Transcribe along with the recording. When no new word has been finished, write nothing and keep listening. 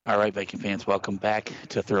All right, Viking fans, welcome back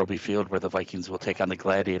to Thurlby Field, where the Vikings will take on the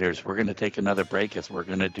Gladiators. We're going to take another break as we're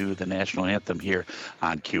going to do the national anthem here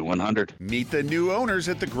on Q100. Meet the new owners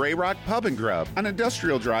at the Grey Rock Pub and Grub on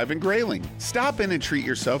Industrial Drive in Grayling. Stop in and treat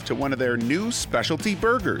yourself to one of their new specialty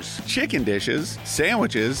burgers, chicken dishes,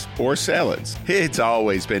 sandwiches, or salads. It's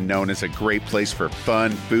always been known as a great place for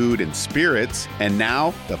fun, food, and spirits, and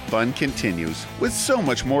now the fun continues with so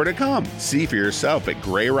much more to come. See for yourself at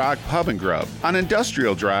Grey Rock Pub and Grub on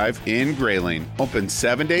Industrial Drive in Grayling. Open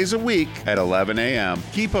 7 days a week at 11 a.m.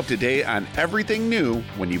 Keep up to date on everything new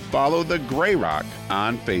when you follow the Grey Rock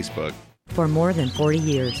on Facebook. For more than 40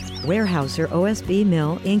 years, Weyerhaeuser OSB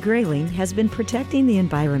Mill in Grayling has been protecting the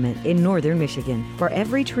environment in northern Michigan. For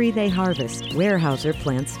every tree they harvest, Weyerhaeuser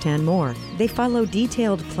plants 10 more. They follow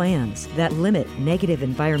detailed plans that limit negative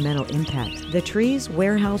environmental impact. The trees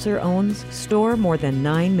Weyerhaeuser owns store more than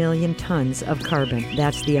 9 million tons of carbon.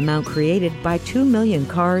 That's the amount created by 2 million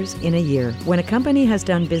cars in a year. When a company has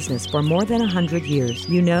done business for more than 100 years,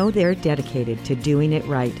 you know they're dedicated to doing it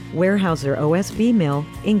right. Weyerhaeuser OSB Mill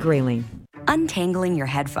in Grayling. Untangling your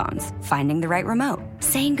headphones, finding the right remote,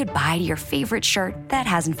 saying goodbye to your favorite shirt that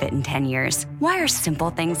hasn't fit in 10 years. Why are simple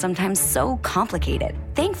things sometimes so complicated?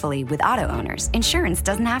 Thankfully, with Auto Owners, insurance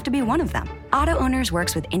doesn't have to be one of them. Auto Owners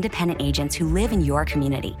works with independent agents who live in your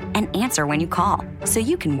community and answer when you call, so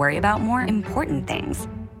you can worry about more important things,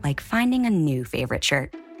 like finding a new favorite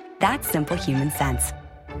shirt. That's simple human sense.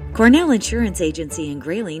 Cornell Insurance Agency in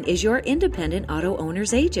Grayling is your independent auto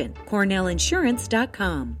owner's agent.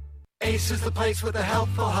 CornellInsurance.com. Ace is the place with the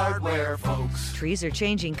helpful hardware, folks. Trees are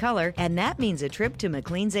changing color, and that means a trip to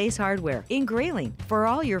McLean's Ace Hardware in Grayling for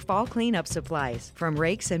all your fall cleanup supplies. From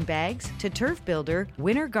rakes and bags to turf builder,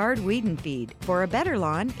 winter guard weed and feed for a better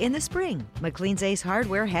lawn in the spring. McLean's Ace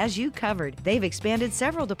Hardware has you covered. They've expanded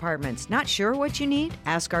several departments. Not sure what you need?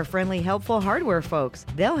 Ask our friendly, helpful hardware folks.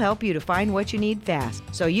 They'll help you to find what you need fast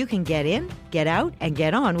so you can get in, get out, and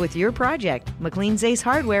get on with your project. McLean's Ace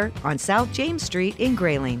Hardware on South James Street in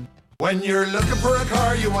Grayling. When you're looking for a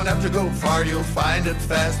car, you won't have to go far. You'll find it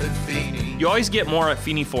fast at Feeney. You always get more at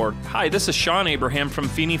Feeney Ford. Hi, this is Sean Abraham from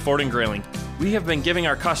Feeney Ford in Grayling. We have been giving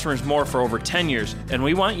our customers more for over 10 years, and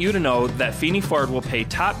we want you to know that Feeney Ford will pay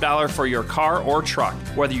top dollar for your car or truck,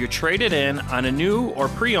 whether you trade it in on a new or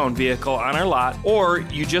pre-owned vehicle on our lot, or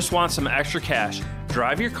you just want some extra cash.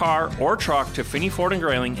 Drive your car or truck to Feeney Ford in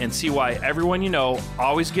Grayling and see why everyone you know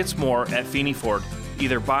always gets more at Feeney Ford,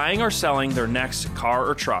 either buying or selling their next car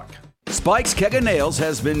or truck. Spike's Keg of Nails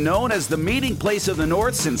has been known as the meeting place of the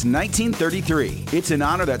North since 1933. It's an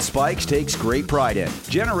honor that Spike's takes great pride in.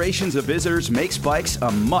 Generations of visitors make Spike's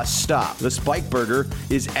a must-stop. The Spike Burger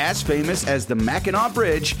is as famous as the Mackinac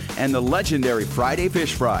Bridge, and the legendary Friday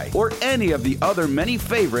Fish Fry, or any of the other many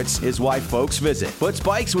favorites, is why folks visit. But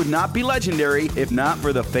Spike's would not be legendary if not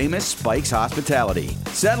for the famous Spike's hospitality.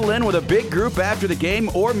 Settle in with a big group after the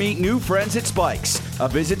game or meet new friends at Spike's. A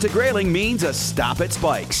visit to Grayling means a stop at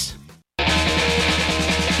Spike's.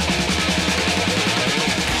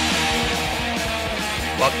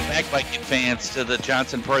 Welcome back, Viking fans, to the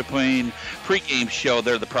Johnson Propane pregame show.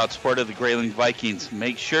 They're the proud support of the Grayling Vikings.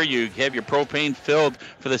 Make sure you have your propane filled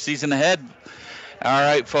for the season ahead. All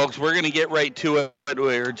right, folks, we're going to get right to it.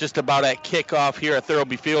 We're just about at kickoff here at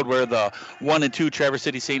Thurlby Field, where the 1-2 Traverse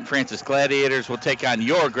City St. Francis Gladiators will take on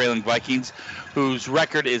your Grayling Vikings, whose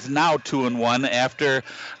record is now 2-1 after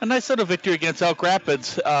a nice little victory against Elk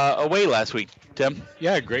Rapids away last week. Tim?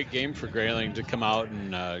 Yeah, great game for Grayling to come out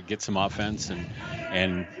and get some offense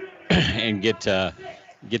and get to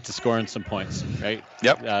scoring some points, right?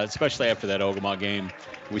 Yep. Especially after that Ogama game,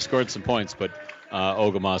 we scored some points, but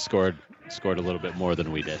Ogama scored a little bit more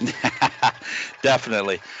than we did.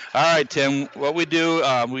 Definitely. All right, Tim, what we do,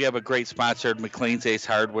 we have a great sponsor, McLean's Ace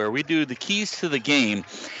Hardware. We do the keys to the game,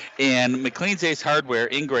 and McLean's Ace Hardware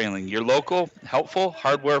in Grayling, your local, helpful,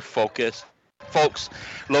 hardware-focused folks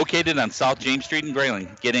located on South James Street in Grayling.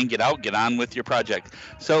 Get in, get out, get on with your project.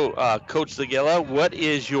 So, Coach Zagilla, what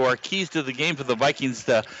is your keys to the game for the Vikings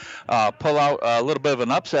to pull out a little bit of an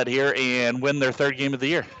upset here and win their third game of the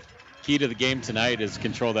year? Key to the game tonight is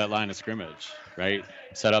control that line of scrimmage, right?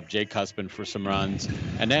 Set up Jake Husband for some runs.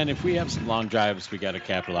 And then if we have some long drives, we got to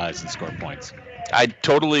capitalize and score points. I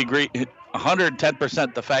totally agree.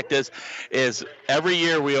 110%. The fact is every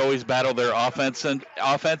year we always battle their offense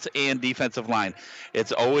and defensive line.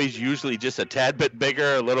 It's always usually just a tad bit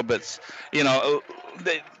bigger, a little bit,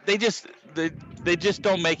 they just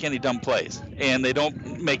don't make any dumb plays, and they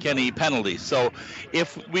don't make any penalties. So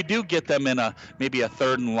if we do get them in maybe a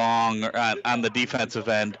 3rd and long on the defensive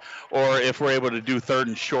end, or if we're able to do 3rd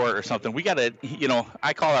and short or something, we got to,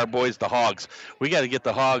 I call our boys the Hogs. We got to get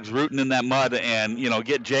the Hogs rooting in that mud and,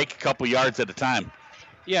 get Jake a couple yards at a time.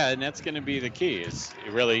 Yeah, and that's going to be the key. Is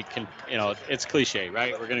it really can, it's cliche,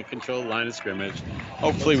 right? We're going to control the line of scrimmage.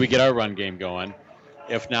 Hopefully we get our run game going.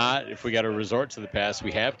 If not, if we got to resort to the pass,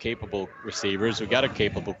 we have capable receivers. We got a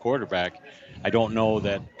capable quarterback. I don't know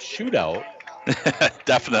that shootout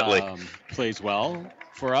definitely plays well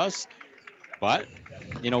for us, but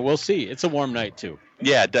we'll see. It's a warm night too.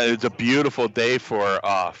 Yeah, it's a beautiful day for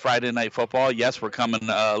Friday Night Football. Yes, we're coming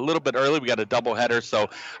a little bit early. We got a doubleheader, so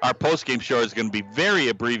our post-game show is going to be very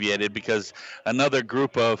abbreviated because another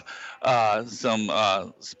group of some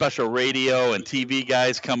special radio and TV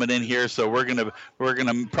guys coming in here. So we're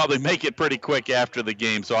gonna probably make it pretty quick after the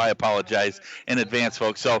game. So I apologize in advance,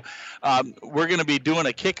 folks. So we're going to be doing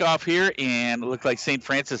a kickoff here, and it looked like St.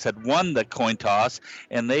 Francis had won the coin toss,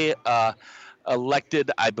 and they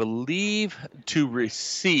elected, I believe, to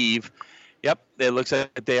receive. Yep, it looks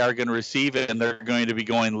like they are going to receive it, and they're going to be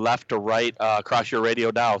going left to right across your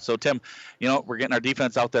radio dial. So, Tim, we're getting our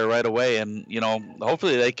defense out there right away, and,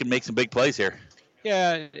 hopefully they can make some big plays here.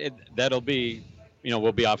 Yeah, that'll be,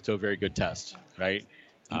 we'll be off to a very good test, right?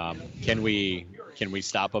 Can we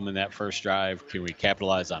stop them in that first drive? Can we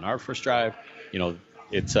capitalize on our first drive?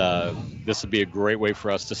 This would be a great way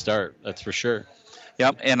for us to start. That's for sure.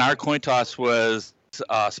 Yep, and our coin toss was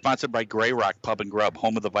sponsored by Gray Rock Pub and Grub,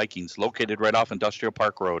 home of the Vikings, located right off Industrial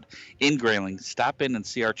Park Road in Grayling. Stop in and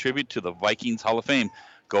see our tribute to the Vikings Hall of Fame.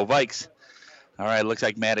 Go Vikes! All right, looks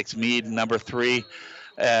like Maddox Mead, number 3,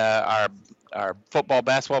 our football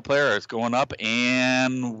basketball player, is going up,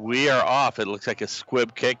 and we are off. It looks like a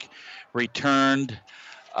squib kick returned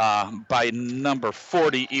by number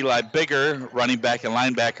 40, Eli Bigger, running back and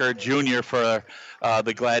linebacker, junior for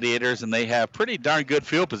the Gladiators, and they have pretty darn good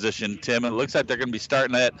field position, Tim. It looks like they're going to be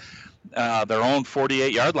starting at their own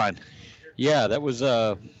 48-yard line. Yeah, that was,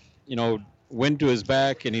 wind to his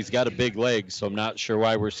back, and he's got a big leg, so I'm not sure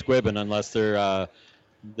why we're squibbing unless their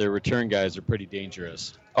return guys are pretty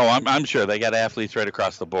dangerous. Oh, I'm sure. They got athletes right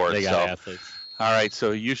across the board. They got athletes. All right,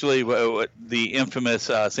 so usually the infamous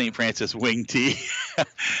St. Francis wing tee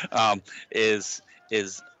is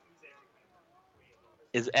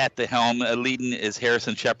at the helm. Leading is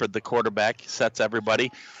Harrison Shepard, the quarterback, sets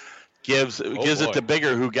everybody, gives it to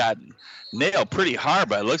Bigger, who got nailed pretty hard,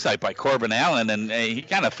 but it looks like by Corbin Allen, and he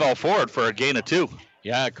kind of fell forward for a gain of 2.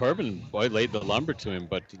 Yeah, Corbin, laid the lumber to him,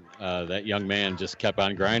 but that young man just kept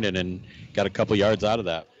on grinding and got a couple yards out of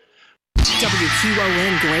that.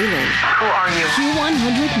 WQON Grayling. Who are you?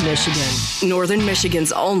 Q100 Michigan. Northern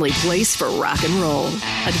Michigan's only place for rock and roll.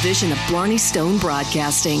 A division of Blarney Stone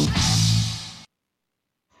Broadcasting.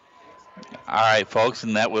 All right, folks,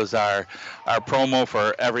 and that was our promo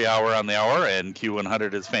for every hour on the hour, and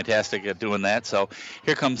Q100 is fantastic at doing that. So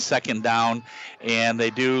here comes second down, and they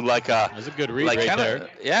do like a... That's a good read right there.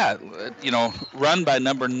 Yeah, run by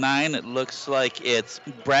number 9. It looks like it's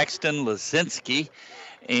Braxton Lazinski,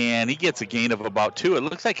 and he gets a gain of about 2. It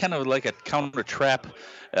looks like kind of like a counter trap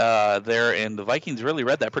there, and the Vikings really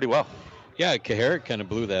read that pretty well. Yeah, Kucharek kind of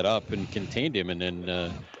blew that up and contained him, and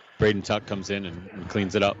then Braden Tuck comes in and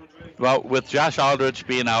cleans it up. Well, with Josh Aldrich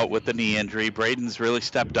being out with the knee injury, Braden's really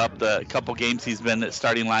stepped up the couple games he's been at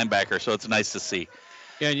starting linebacker, so it's nice to see.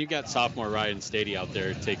 Yeah, and you got sophomore Ryan Stady out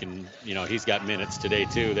there taking, he's got minutes today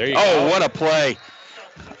too. There you go. Oh, what a play.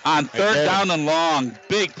 On third down and long,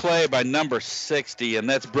 big play by number 60, and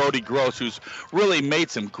that's Brody Gross, who's really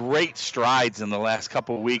made some great strides in the last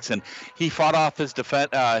couple of weeks, and he fought off his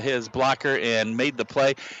his blocker and made the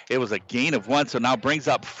play. It was a gain of 1, so now brings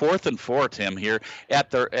up 4th and 4, Tim, here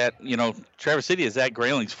at Traverse City is at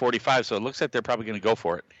Grayling's 45, so it looks like they're probably going to go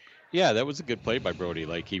for it. Yeah, that was a good play by Brody.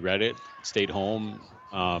 Like, he read it, stayed home,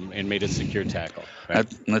 and made a secure tackle. Right?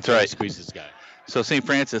 That's right. Squeezed this guy. So St.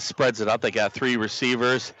 Francis spreads it out. They got 3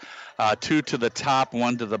 receivers, 2 to the top,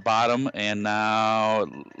 1 to the bottom, and now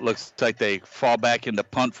it looks like they fall back into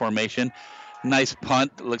punt formation. Nice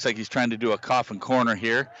punt. Looks like he's trying to do a coffin corner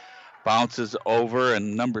here. Bounces over,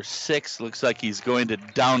 and number 6 looks like he's going to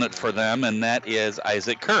down it for them, and that is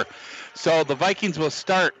Isaac Kerr. So the Vikings will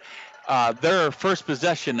start their first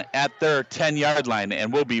possession at their 10-yard line,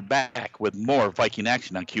 and we'll be back with more Viking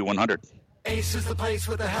action on Q100. Ace is the place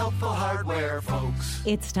with the helpful hardware, folks.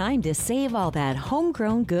 It's time to save all that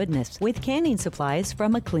homegrown goodness with canning supplies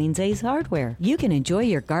from McLean's Ace Hardware. You can enjoy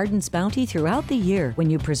your garden's bounty throughout the year when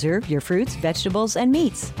you preserve your fruits, vegetables, and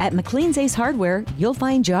meats. At McLean's Ace Hardware, you'll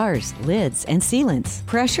find jars, lids, and sealants,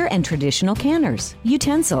 pressure and traditional canners,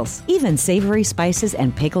 utensils, even savory spices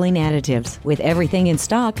and pickling additives. With everything in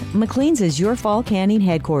stock, McLean's is your fall canning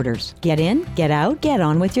headquarters. Get in, get out, get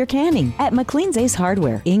on with your canning at McLean's Ace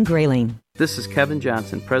Hardware in Grayling. This is Kevin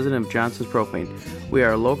Johnson, president of Johnson's Propane. We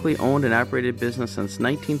are a locally owned and operated business since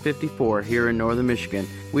 1954 here in Northern Michigan.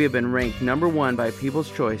 We have been ranked number 1 by People's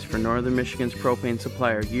Choice for Northern Michigan's propane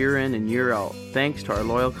supplier year in and year out, thanks to our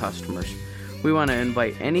loyal customers. We want to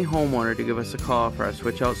invite any homeowner to give us a call for our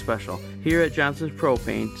switch out special. Here at Johnson's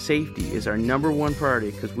Propane, safety is our number 1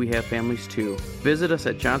 priority because we have families too. Visit us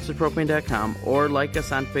at johnsonspropane.com or like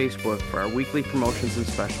us on Facebook for our weekly promotions and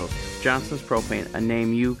specials. Johnson's Propane, a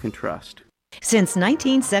name you can trust. Since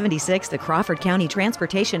 1976, the Crawford County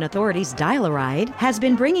Transportation Authority's Dial-A-Ride has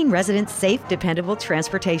been bringing residents safe, dependable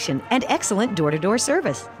transportation and excellent door-to-door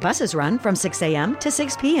service. Buses run from 6 a.m. to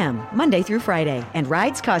 6 p.m., Monday through Friday, and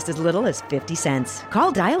rides cost as little as 50 cents.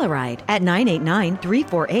 Call Dial-A-Ride at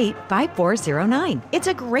 989-348-5409. It's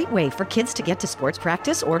a great way for kids to get to sports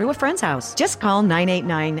practice or to a friend's house. Just call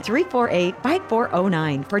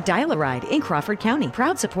 989-348-5409 for Dial-A-Ride in Crawford County.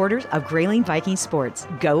 Proud supporters of Grayling Vikings sports.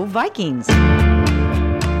 Go Vikings!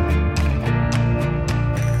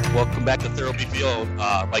 Welcome back to Thurlby Field,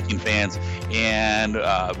 Viking fans. And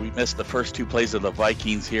we missed the first 2 plays of the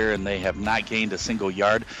Vikings here, and they have not gained a single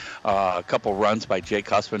yard. A couple runs by Jake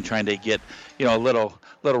Hussman trying to get, a little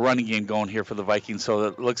running game going here for the Vikings. So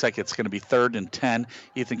it looks like it's going to be 3rd and 10.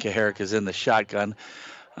 Ethan Kucharek is in the shotgun.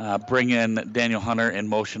 Bring in Daniel Hunter in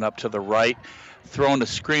motion up to the right. Throwing the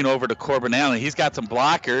screen over to Corbin Allen. He's got some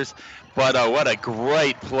blockers, but what a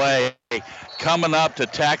great play. Coming up to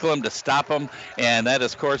tackle him, to stop him, and that,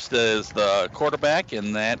 of course, is the quarterback,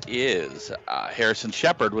 and that is Harrison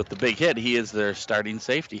Shepard with the big hit. He is their starting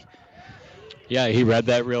safety. Yeah, he read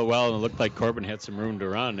that real well, and it looked like Corbin had some room to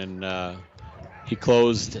run, and he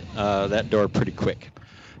closed that door pretty quick.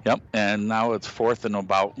 Yep, and now it's 4th and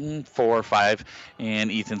about 4 or 5,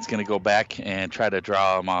 and Ethan's going to go back and try to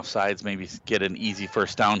draw him off sides, maybe get an easy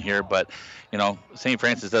first down here, but, St.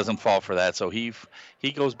 Francis doesn't fall for that, so he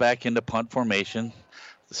goes back into punt formation.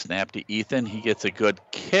 The snap to Ethan, he gets a good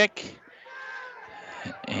kick,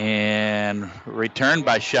 and returned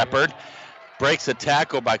by Shepard, breaks a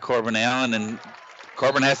tackle by Corbin Allen, and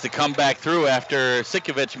Corbin has to come back through after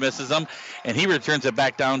Sikovic misses him, and he returns it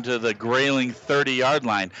back down to the Grayling 30-yard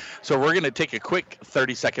line. So we're going to take a quick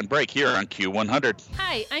 30-second break here on Q100.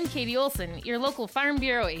 Hi, I'm Katie Olson, your local Farm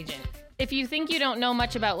Bureau agent. If you think you don't know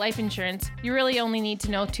much about life insurance, you really only need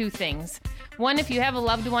to know 2 things. 1, if you have a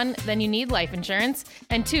loved one, then you need life insurance.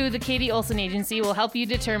 And 2, the Katie Olson Agency will help you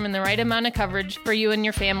determine the right amount of coverage for you and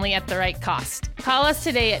your family at the right cost. Call us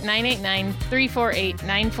today at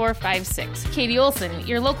 989-348-9456. Katie Olson,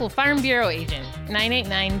 your local Farm Bureau agent.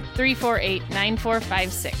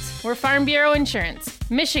 989-348-9456. We're Farm Bureau Insurance,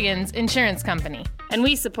 Michigan's insurance company. And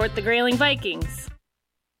we support the Grayling Vikings.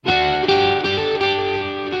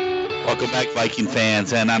 Welcome back, Viking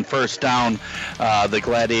fans. And on first down, the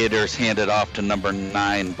Gladiators hand it off to number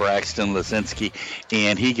 9, Braxton Lazinski,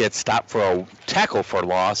 and he gets stopped for a tackle for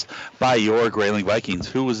loss by your Grayling Vikings.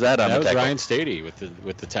 Who was that on the tackle? That was Ryan Stady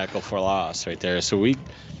with the tackle for loss right there. So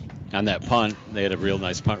on that punt, they had a real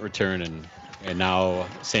nice punt return, and now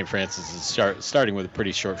St. Francis is starting with a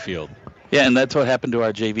pretty short field. Yeah, and that's what happened to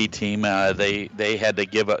our JV team. They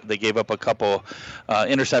gave up a couple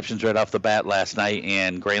interceptions right off the bat last night,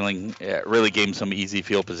 and Grayling really gave them some easy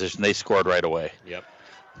field position. They scored right away. Yep.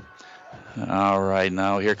 All right,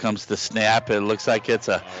 now here comes the snap. It looks like it's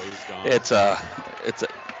a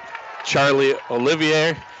Charlie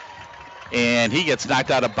Olivier, and he gets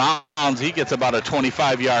knocked out of bounds. He gets about a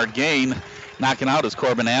 25-yard gain. Knocking out is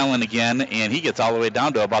Corbin Allen again, and he gets all the way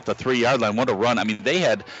down to about the 3-yard line. What a run. I mean, they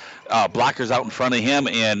had blockers out in front of him,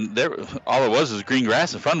 and all it was green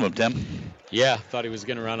grass in front of him, Tim. Yeah, thought he was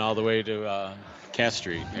going to run all the way to Cass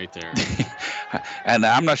Street right there. And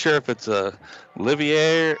I'm not sure if it's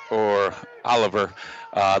Olivier or Oliver,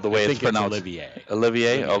 the way it's pronounced. Olivier.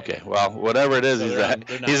 Olivier? Okay. Well, whatever it is, so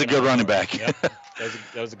he's a good running back. Yep.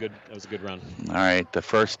 That was a good run. All right, the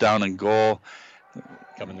first down and goal.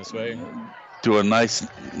 Coming this way. Do a nice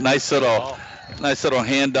little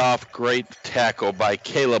handoff. Great tackle by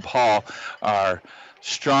Caleb Hall, our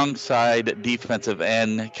strong side defensive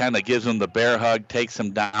end, kind of gives them the bear hug, takes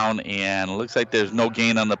them down, and it looks like there's no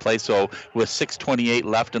gain on the play. So with 6:28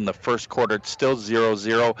 left in the first quarter, it's still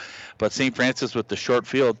 0-0. But St. Francis with the short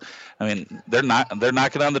field, I mean, they're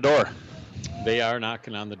knocking on the door. They are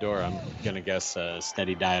knocking on the door. I'm going to guess a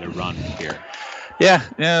steady diet of run here. Yeah,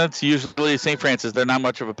 it's usually St. Francis. They're not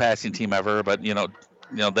much of a passing team ever, but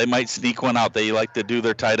they might sneak one out. They like to do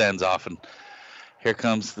their tight ends often. Here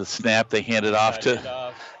comes the snap. They hand it off to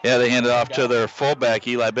their fullback,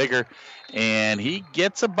 Eli Bigger, and he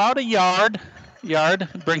gets about a yard.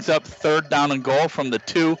 Brings up 3rd down and goal from the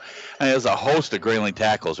 2. And there's a host of Grayling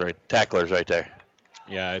tacklers right there.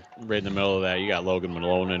 Yeah, right in the middle of that, you got Logan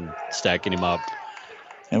Malone and stacking him up.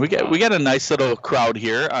 And we got a nice little crowd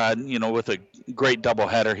here, with a great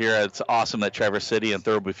doubleheader here. It's awesome that Traverse City and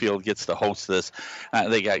Thurlby Field gets to host this.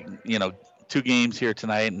 They got 2 games here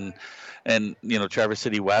tonight, and Traverse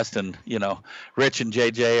City West, and Rich and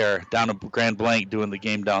JJ are down at Grand Blanc doing the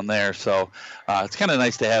game down there. So it's kind of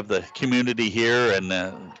nice to have the community here and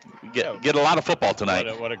get a lot of football tonight.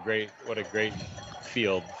 What a great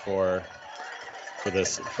field for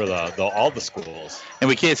all the schools. And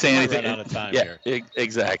we can't say anything. Run out of time here.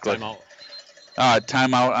 Exactly.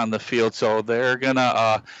 Timeout on the field. So they're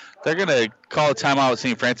gonna call a timeout at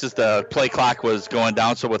St. Francis. The play clock was going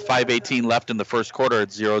down, so with 5:18 left in the first quarter,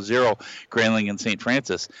 it's 0-0 Grayling and St.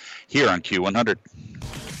 Francis here on Q100.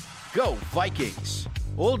 Go Vikings!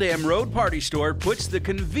 Old Dam Road Party Store puts the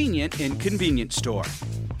convenient in convenience store.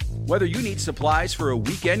 Whether you need supplies for a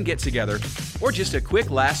weekend get-together or just a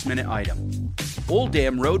quick last-minute item, Old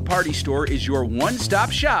Dam Road Party Store is your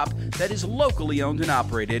one-stop shop that is locally owned and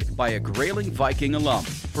operated by a Grayling Viking alum.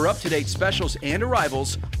 For up-to-date specials and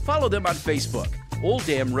arrivals, follow them on Facebook. Old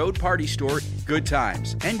Dam Road Party Store, good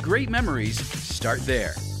times and great memories start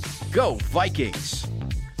there. Go Vikings!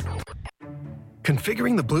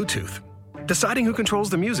 Configuring the Bluetooth, deciding who controls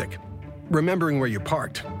the music, remembering where you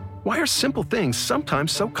parked. Why are simple things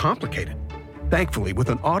sometimes so complicated? Thankfully, with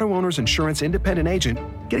an auto owner's insurance independent agent,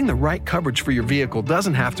 getting the right coverage for your vehicle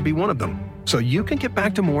doesn't have to be one of them. So you can get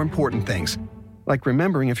back to more important things, like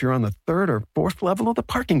remembering if you're on the 3rd or 4th level of the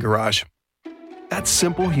parking garage. That's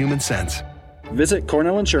simple human sense. Visit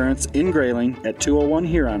Cornell Insurance in Grayling at 201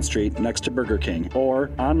 Huron Street next to Burger King or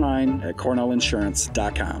online at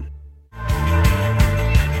cornellinsurance.com.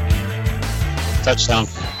 Touchdown.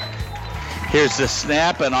 Here's the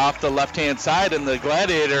snap, and off the left-hand side, and the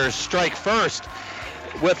Gladiators strike first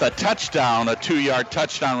with a touchdown, a 2-yard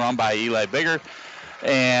touchdown run by Eli Bigger.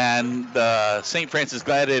 And the St. Francis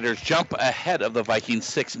Gladiators jump ahead of the Vikings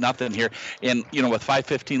 6-0 here. And, with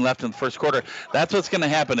 5:15 left in the first quarter, that's what's going to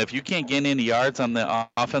happen. If you can't gain any yards on the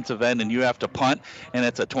offensive end and you have to punt, and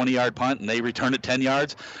it's a 20-yard punt, and they return it 10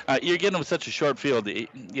 yards, you're getting with such a short field.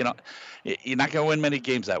 You're not going to win many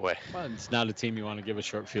games that way. Well, it's not a team you want to give a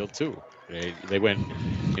short field to. They went,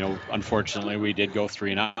 unfortunately, we did go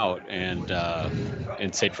 3 and out,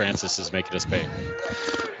 and St. Francis is making us pay.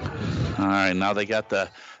 All right, now they got the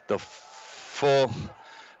full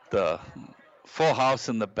house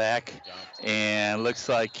in the back, and looks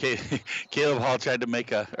like Caleb Hall tried to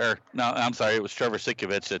make it was Trevor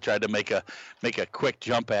Sikovich that tried to make a quick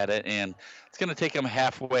jump at it, and it's going to take them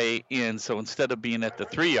halfway in. So instead of being at the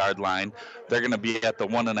 3-yard line, they're going to be at the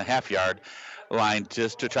 1.5-yard line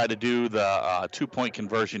just to try to do the 2-point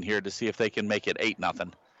conversion here to see if they can make it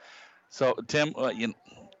 8-0. So Tim,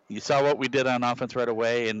 you saw what we did on offense right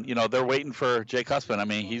away, and they're waiting for Jake Husband. I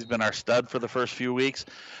mean, he's been our stud for the first few weeks,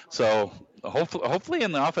 so hopefully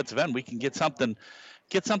in the offensive end we can get something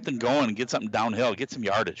going and get something downhill, get some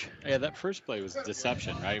yardage. Yeah, that first play was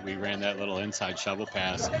deception, right? We ran that little inside shovel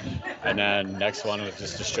pass, and then next one was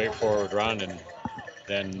just a straightforward run, and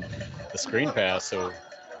then the screen pass. So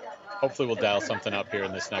hopefully we'll dial something up here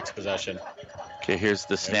in this next possession. Okay, here's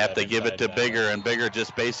the snap. They give it to Bigger, and Bigger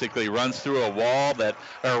just basically runs through a hole that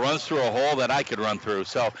I could run through.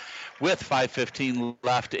 So with 5:15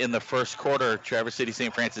 left in the first quarter, Traverse City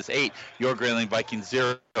St. Francis 8, your Grayling Vikings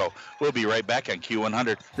 0. We'll be right back on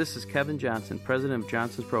Q100. This is Kevin Johnson, president of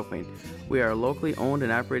Johnson's Propane. We are a locally owned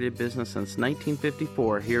and operated business since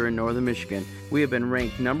 1954 here in Northern Michigan. We have been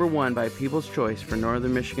ranked number 1 by People's Choice for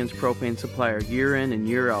Northern Michigan's propane supplier year in and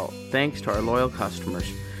year out, thanks to our loyal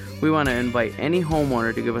customers. We want to invite any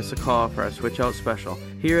homeowner to give us a call for our switch out special.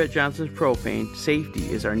 Here at Johnson's Propane,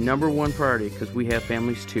 safety is our number 1 priority because we have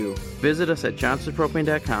families too. Visit us at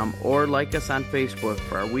johnsonspropane.com or like us on Facebook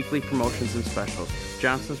for our weekly promotions and specials.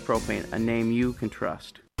 Johnson's Propane, a name you can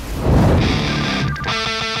trust.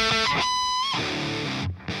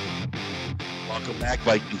 Welcome back,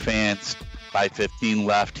 Viking fans, 5:15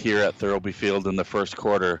 left here at Thurlby Field in the first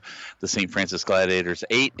quarter. The St. Francis Gladiators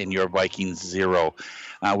 8 and your Vikings 0.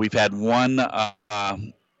 We've had one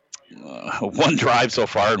drive so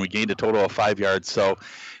far, and we gained a total of 5 yards. So,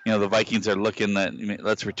 the Vikings are looking at,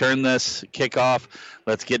 let's return this kickoff.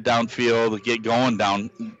 Let's get downfield, get going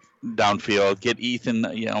downfield, get Ethan,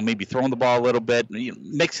 maybe throwing the ball a little bit,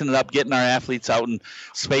 mixing it up, getting our athletes out in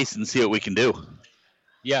space and see what we can do.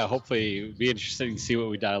 Yeah, hopefully it'll be interesting to see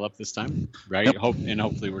what we dial up this time, right? Yep.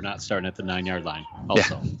 Hopefully we're not starting at the 9-yard line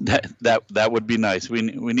also. Yeah, that would be nice. We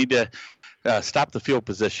need to stop the field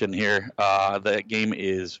position here. That game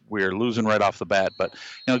we're losing right off the bat, but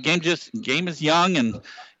game is young, and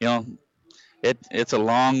it's a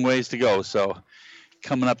long ways to go. So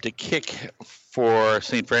coming up to kick for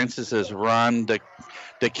St. Francis is Ron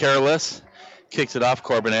DeCareless. Kicks it off.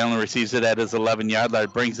 Corbin Allen receives it at his 11-yard line,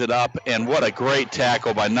 brings it up, and what a great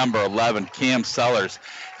tackle by number 11, Cam Sellers.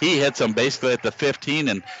 He hits him basically at the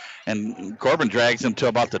 15, and Corbin drags him to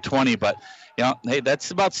about the 20, but hey,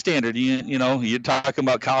 that's about standard. You're talking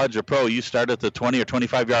about college or pro, you start at the 20 or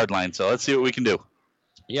 25-yard line, so let's see what we can do.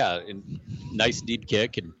 Yeah, and nice deep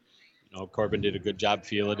kick, and Corbin did a good job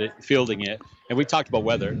fielding it. And we talked about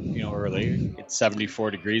weather, earlier. It's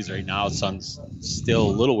 74 degrees right now. Sun's still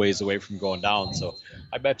a little ways away from going down. So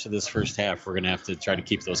I bet you this first half we're going to have to try to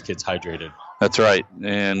keep those kids hydrated. That's right.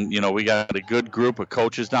 And, we got a good group of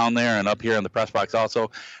coaches down there and up here in the press box also.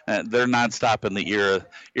 They're nonstop in the ear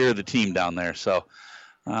of the team down there. So,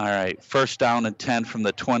 all right, first down and 10 from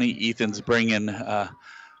the 20. Ethan's bringing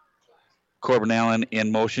Corbin Allen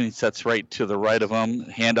in motion. He sets right to the right of him.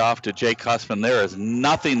 Handoff to Jake Hussman. There is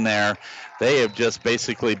nothing there. They have just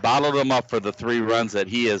basically bottled him up for the 3 runs that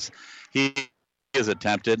he has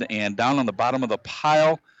attempted. And down on the bottom of the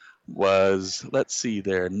pile was, let's see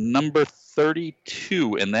there, number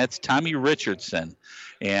 32, and that's Tommy Richardson.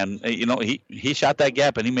 And, he shot that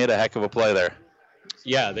gap, and he made a heck of a play there.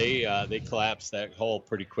 Yeah, they collapsed that hole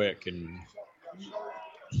pretty quick, and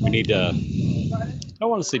we need to, I don't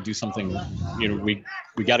want to say do something,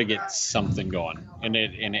 we got to get something going, and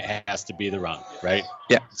it has to be the run, right?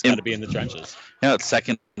 Yeah. It's got to be in the trenches. It's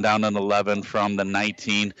second down and 11 from the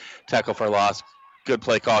 19. Tackle for loss. Good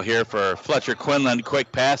play call here for Fletcher Quinlan.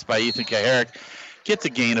 Quick pass by Ethan Kucharek. Gets a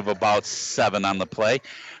gain of about 7 on the play.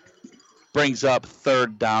 Brings up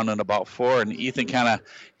third down and about 4, and Ethan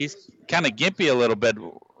he's kind of gimpy a little bit.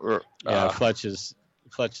 Fletch is.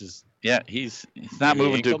 Yeah, he's not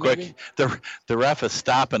moving too quick. Maybe? The ref is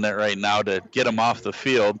stopping it right now to get him off the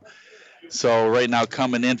field. So right now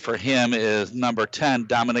coming in for him is number 10,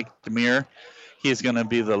 Dominic Demir. He's going to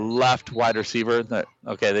be the left wide receiver.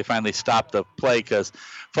 They finally stopped the play because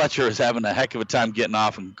Fletcher is having a heck of a time getting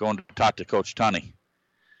off and going to talk to Coach Tunney.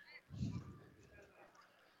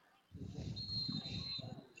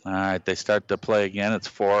 All right, they start the play again. It's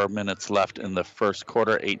 4 minutes left in the first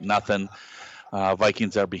quarter, 8-0.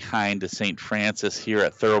 Vikings are behind to St. Francis here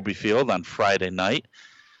at Thurlby Field on Friday night.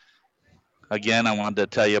 Again, I wanted to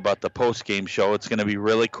tell you about the post-game show. It's going to be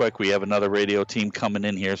really quick. We have another radio team coming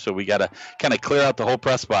in here, so we got to kind of clear out the whole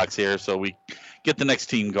press box here so we get the next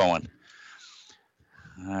team going.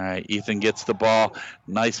 All right, Ethan gets the ball.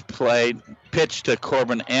 Nice play. Pitch to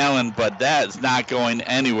Corbin Allen, but that is not going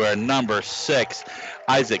anywhere. Number 6,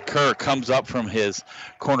 Isaac Kerr comes up from his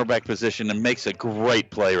cornerback position and makes a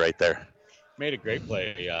great play right there. Made a great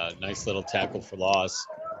play. Nice little tackle for loss.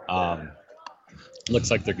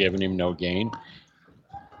 Looks like they're giving him no gain.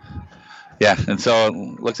 Yeah, and so it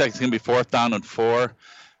looks like it's going to be 4th down and 4.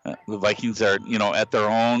 The Vikings are, at their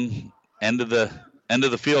own end of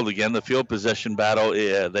the field again. The field possession battle,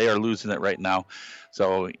 they are losing it right now.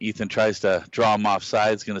 So Ethan tries to draw him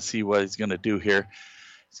offside. He's going to see what he's going to do here.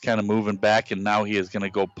 He's kind of moving back, and now he is going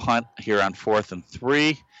to go punt here on 4th and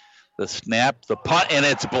 3. The snap, the punt, and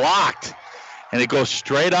it's blocked. And it goes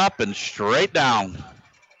straight up and straight down.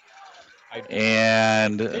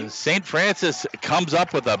 And St. Francis comes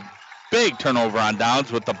up with a big turnover on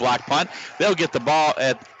downs with the block punt. They'll get the ball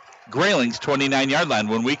at GRAYLING's 29-yard line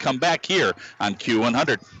when we come back here on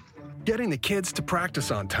Q100. Getting the kids to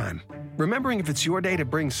practice on time. Remembering if it's your day to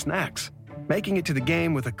bring snacks. Making it to the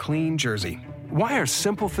game with a clean jersey. Why are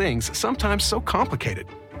simple things sometimes so complicated?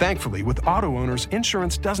 Thankfully, with Auto Owners,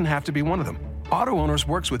 insurance doesn't have to be one of them. Auto Owners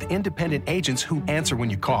works with independent agents who answer when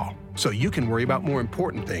you call, so you can worry about more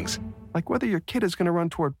important things, like whether your kid is going to run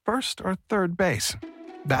toward first or third base.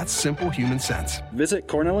 That's simple human sense. Visit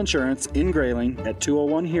Cornell Insurance in Grayling at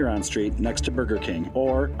 201 Huron Street next to Burger King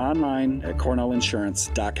or online at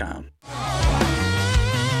cornellinsurance.com.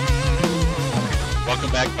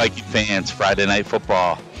 Welcome back, Viking fans. Friday Night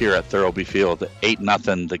Football here at Thurlby Field.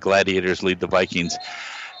 8-0. The Gladiators lead the Vikings.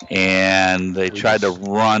 and they tried to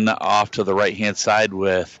run off to the right-hand side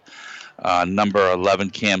with number 11,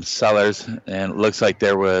 Cam Sellers, and it looks like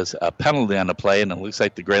there was a penalty on the play, and it looks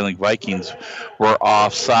like the Grayling Vikings were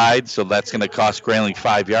offside, so that's going to cost Grayling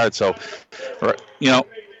 5 yards. So,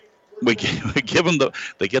 we give them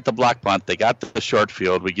they get the block punt, they got the short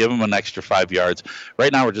field, we give them an extra 5 yards.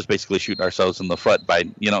 Right now we're just basically shooting ourselves in the foot by,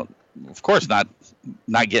 of course not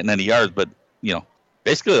getting any yards, but,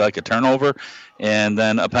 basically like a turnover and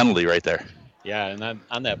then a penalty right there. Yeah, and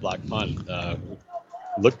on that block punt,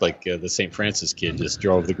 looked like the St. Francis kid just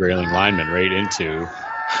drove the Grayling lineman right into.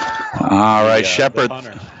 All right,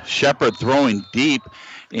 Shepard throwing deep,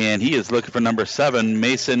 and he is looking for number 7,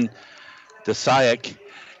 Mason Desayak,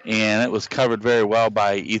 and it was covered very well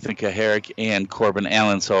by Ethan Kucharek and Corbin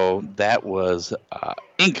Allen. So that was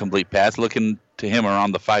incomplete pass, looking to him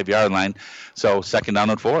around the 5-yard line. So 2nd down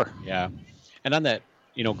and 4. Yeah, and on that,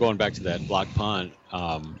 going back to that block punt,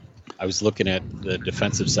 I was looking at the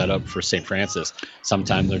defensive setup for St. Francis.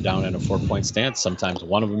 Sometimes they're down in a 4-point stance. Sometimes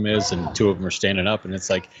one of them is, and 2 of them are standing up. And it's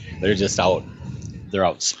like they're just out. They're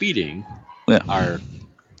out speeding our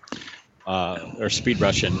speed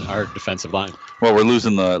rushing our defensive line. Well, we're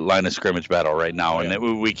losing the line of scrimmage battle right now,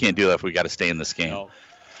 and we can't do that if we got to stay in this game. No.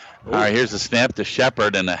 All right, here's the snap to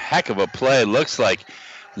Shepard, and a heck of a play. Looks like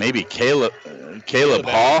maybe Caleb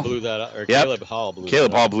Hall blew that up. Or yep.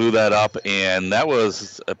 Caleb Hall blew that up, and that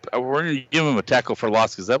was we're going to give him a tackle for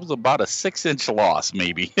loss because that was about a 6-inch loss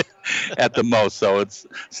maybe at the most. So it's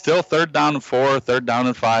still 3rd down and 4, 3rd down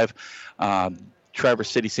and 5.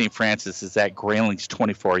 Traverse City St. Francis is at Grayling's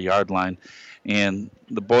 24-yard line, and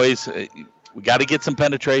the boys, we got to get some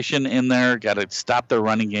penetration in there. Got to stop their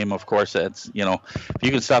running game. Of course, that's if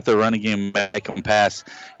you can stop their running game, make them pass,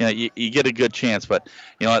 you get a good chance. But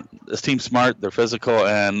what, this team's smart, they're physical,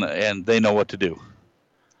 and they know what to do.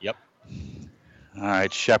 Yep. All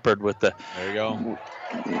right, Shepard with the. There you go.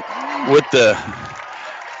 With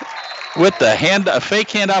the a fake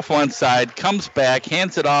handoff one side, comes back,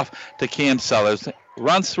 hands it off to Cam Sellers,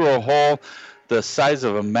 runs through a hole the size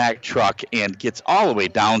of a Mack truck, and gets all the way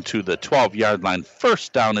down to the 12-yard line.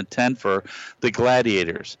 1st down and 10 for the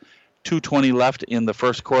Gladiators. 2:20 left in the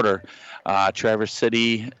first quarter. Traverse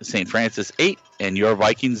City, St. Francis 8, and your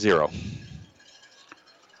Vikings 0.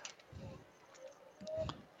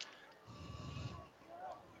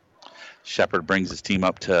 Shepard brings his team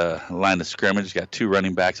up to line of scrimmage. Got 2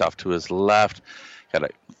 running backs off to his left. Got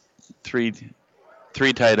three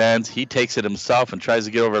tight ends. He takes it himself and tries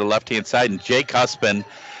to get over to the left-hand side. And Jake Huspin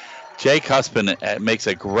makes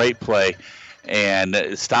a great play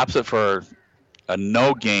and stops it for a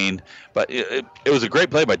no gain. But it was a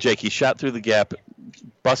great play by Jake. He shot through the gap,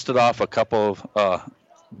 busted off a couple of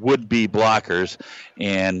would-be blockers,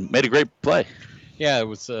 and made a great play. Yeah, it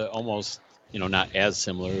was almost not as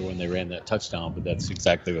similar when they ran that touchdown, but that's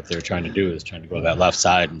exactly what they're trying to do, is trying to go to that left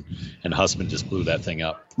side, and Husband just blew that thing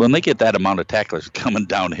up. When they get that amount of tacklers coming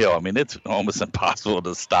downhill, I mean, it's almost impossible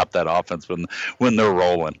to stop that offense when they're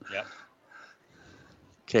rolling. Yep.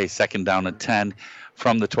 Okay, 2nd down and 10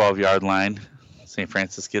 from the 12-yard line. St.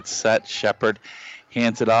 Francis gets set. Shepard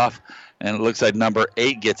hands it off, and it looks like number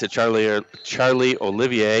 8 gets it, Charlie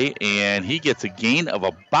Olivier, and he gets a gain of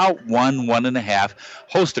about 1.5.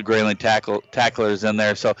 Host of Grayling tacklers in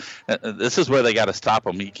there, so this is where they got to stop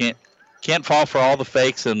them. You can't fall for all the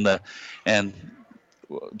fakes and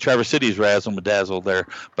Traverse City's razzle-dazzle there,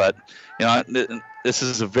 but this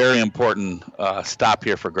is a very important stop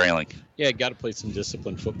here for Grayling. Yeah, you got to play some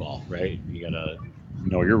disciplined football, right? You got to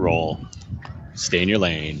know your role, stay in your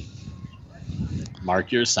lane,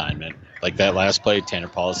 mark your assignment. Like that last play, Tanner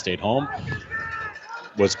Paula stayed home,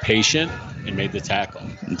 was patient, and made the tackle.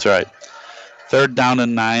 That's right. 3rd down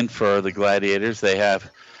and 9 for the Gladiators. They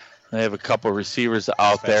have a couple receivers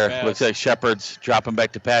out there. Pass. Looks like Shepard's dropping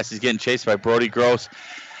back to pass. He's getting chased by Brody Gross,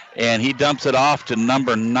 and he dumps it off to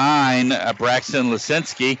number 9, Braxton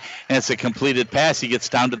Lisinski, and it's a completed pass. He gets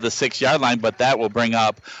down to the 6-yard line, but that will bring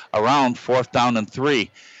up around 4th down and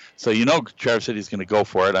 3. So Traverse City is going to go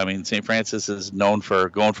for it. I mean, St. Francis is known for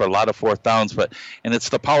going for a lot of 4th downs, and it's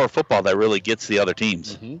the power football that really gets the other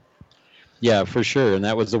teams. Mm-hmm. Yeah, for sure, and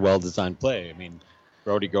that was a well-designed play. I mean,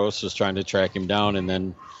 Brody Gross was trying to track him down, and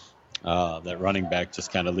then that running back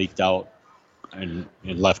just kind of leaked out and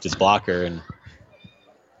left his blocker, and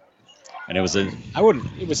it was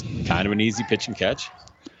kind of an easy pitch and catch.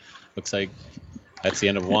 Looks like that's the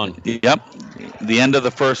end of 1. Yep, the end of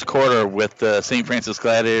the first quarter with the St. Francis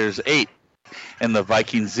Gladiators 8 and the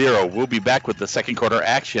Vikings 0. We'll be back with the second quarter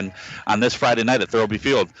action on this Friday night at Thurlby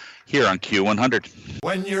Field. here on Q100.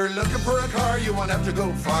 When you're looking for a car, you won't have to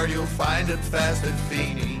go far. You'll find it fast at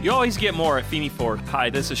Feeney. You always get more at Feeney Ford. Hi,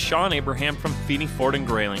 this is Sean Abraham from Feeney Ford and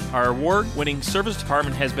Grayling. Our award-winning service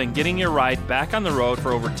department has been getting your ride back on the road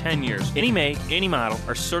for over 10 years. Any make, any model,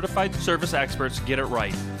 our certified service experts get it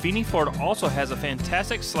right. Feeney Ford also has a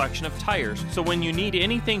fantastic selection of tires, so when you need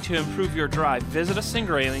anything to improve your drive, visit us in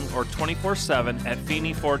Grayling or 24/7 at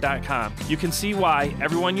FeeneyFord.com. You can see why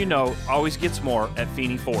everyone you know always gets more at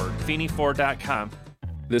Feeney Ford. FeeneyFord.com.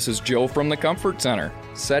 This is Joe from the Comfort Center.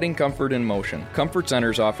 Setting comfort in motion. Comfort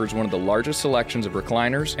Centers offers one of the largest selections of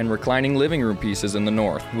recliners and reclining living room pieces in the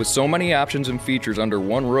north. With so many options and features under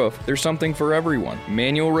one roof, there's something for everyone.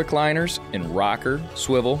 Manual recliners in rocker,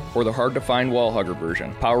 swivel, or the hard-to-find wall hugger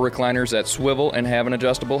version. Power recliners that swivel and have an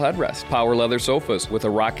adjustable headrest. Power leather sofas with a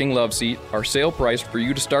rocking love seat are sale priced for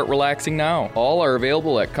you to start relaxing now. All are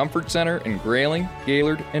available at Comfort Center in Grayling,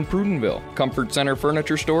 Gaylord, and Prudenville. Comfort Center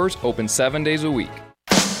furniture stores open 7 days a week.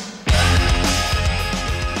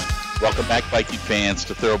 Welcome back, Viking fans,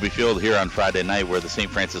 to Thurlby Field here on Friday night, where the St.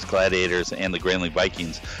 Francis Gladiators and the Grayling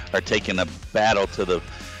Vikings are taking a battle to the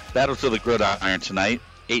gridiron tonight.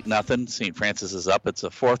 8-0. St. Francis is up. It's a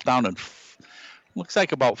 4th down and looks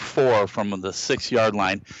like about 4 from the 6-yard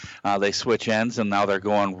line. They switch ends, and now they're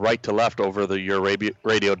going right to left over your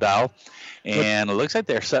radio dial. And it looks like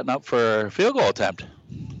they're setting up for a field goal attempt.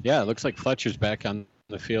 Yeah, it looks like Fletcher's back on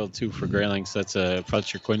the field too for Grayling, so that's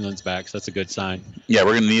Fletcher Quinlan's back, so that's a good sign. Yeah,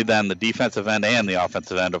 we're going to need that on the defensive end and the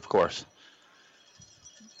offensive end, of course.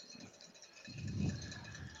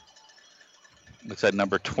 Looks like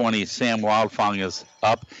number 20, Sam Wildfong, is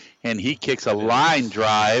up, and he kicks a line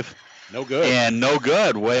drive. No good. And no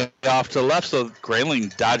good, way off to the left, so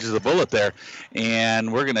Grayling dodges a bullet there.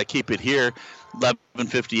 And we're going to keep it here.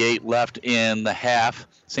 11:58 left in the half.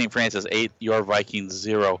 St. Francis 8, your Vikings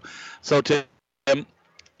 0. So, Tim,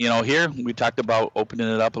 here we talked about opening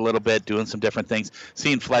it up a little bit, doing some different things.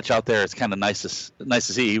 Seeing Fletch out there, it's kind of nice to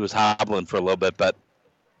see. He was hobbling for a little bit, but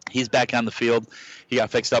he's back on the field. He got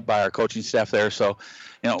fixed up by our coaching staff there. So,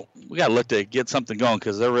 we got to look to get something going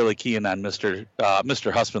because they're really keying on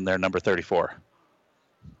Mr. Husband there, number 34.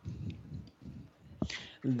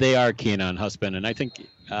 They are keen on Husband, and I think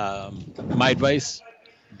my advice,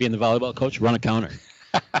 being the volleyball coach, run a counter.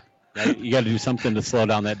 You got to do something to slow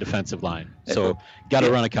down that defensive line. So, got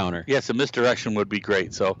to run a counter. Yes, a misdirection would be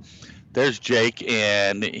great. So, there's Jake,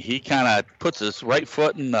 and he kind of puts his right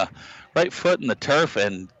foot in the turf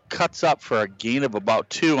and cuts up for a gain of about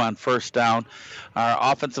 2 on first down. Our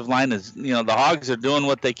offensive line is, the Hogs are doing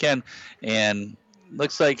what they can, and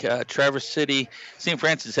looks like Traverse City, St.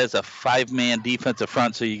 Francis has a 5-man defensive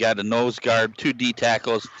front, so you got a nose guard, 2 D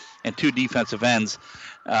tackles, and 2 defensive ends.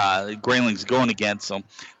 Grayling's going against, so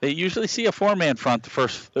they usually see a 4-man front the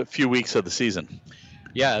first few weeks of the season.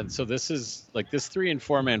 Yeah, so this is like this 3- and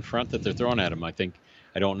 4-man front that they're throwing at him. I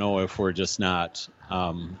don't know if we're just not.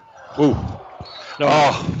 Oh,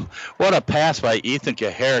 what a pass by Ethan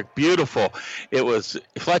Kucharek. Beautiful. It was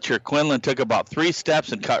Fletcher Quinlan took about 3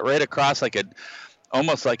 steps and cut right across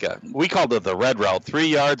almost like we called it the red route, 3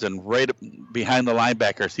 yards and right behind the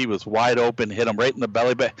linebackers. He was wide open, hit him right in the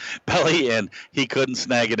belly, and he couldn't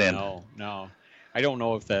snag it in. No. I don't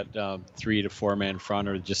know if that 3 to 4-man front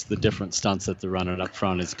or just the different stunts that they're running up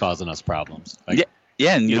front is causing us problems.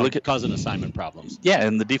 Yeah, and you look at causing assignment problems. Yeah,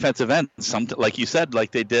 and the defensive end, like you said,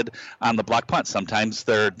 like they did on the block punt. Sometimes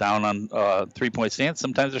they're down on 3-point stance.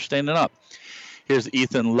 Sometimes they're standing up. Here's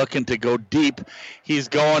Ethan looking to go deep. He's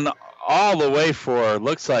going all the way for,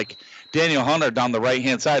 looks like, Daniel Hunter down the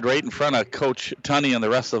right-hand side, right in front of Coach Tunney and the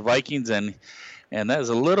rest of the Vikings, and that is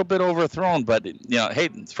a little bit overthrown. But, hey,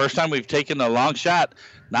 it's the first time we've taken a long shot.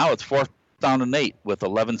 Now it's 4th down and 8 with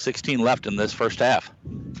 11:16 left in this first half.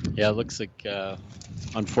 Yeah, it looks like,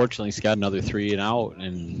 unfortunately, he's got another 3 and out,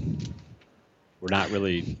 and we're not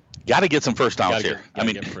really. Got to get some first downs here.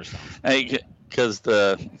 Get first downs. Because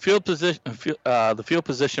the field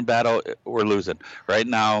position battle, we're losing right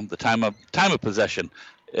now. The time of possession,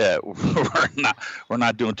 we're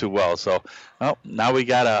not doing too well. So, now we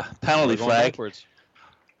got a penalty flag. Backwards.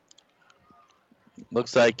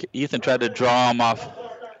 Looks like Ethan tried to draw him off.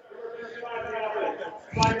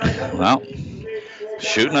 Well,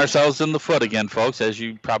 shooting ourselves in the foot again, folks. As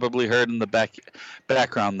you probably heard in the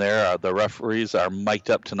background there, the referees are mic'd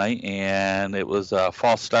up tonight, and it was a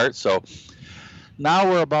false start. So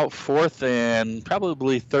now we're about 4th and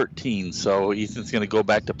probably 13. So Ethan's going to go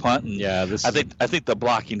back to punt, and I think the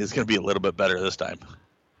blocking is going to be a little bit better this time.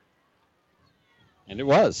 And it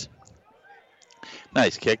was.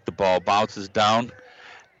 Nice kick. The ball bounces down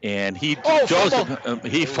and he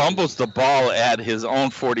fumbles the ball at his own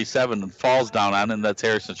 47 and falls down on, and that's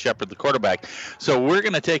Harrison Shepard, the quarterback. So we're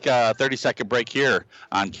going to take a 30-second break here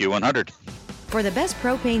on Q100. For the best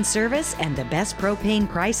propane service and the best propane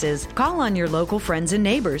prices, call on your local friends and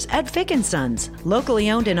neighbors at Fick & Sons. Locally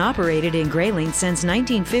owned and operated in Grayling since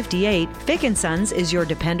 1958, Fick & Sons is your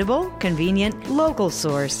dependable, convenient, local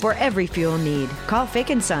source for every fuel need. Call Fick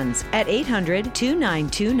 & Sons at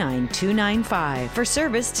 800-292-9295 for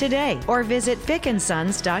service today or visit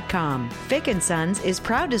fickandsons.com. Fick & Sons is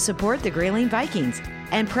proud to support the Grayling Vikings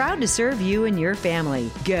and proud to serve you and your family.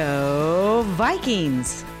 Go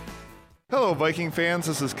Vikings! Hello, Viking fans.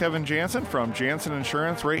 This is Kevin Jansen from Jansen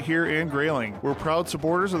Insurance right here in Grayling. We're proud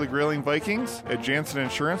supporters of the Grayling Vikings. At Jansen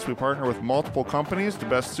Insurance, we partner with multiple companies to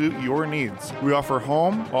best suit your needs. We offer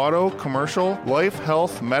home, auto, commercial, life,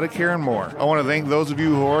 health, Medicare, and more. I want to thank those of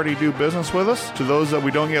you who already do business with us. To those that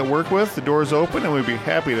we don't yet work with, the door is open and we'd be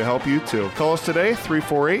happy to help you too. Call us today,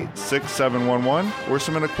 348-6711, or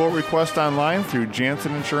submit a quote request online through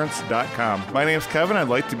janseninsurance.com. My name's Kevin. I'd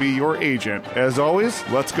like to be your agent. As always,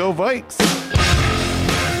 let's go Vikes!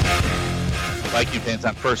 Viking fans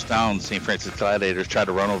on first down, St. Francis Gladiators try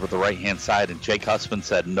to run over the right-hand side, and Jake Husband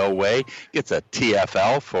said no way. Gets a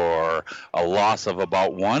TFL for a loss of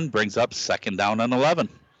about 1, brings up second down and 11.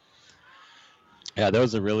 Yeah, that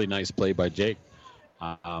was a really nice play by Jake.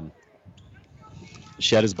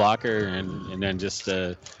 Shed his blocker and then just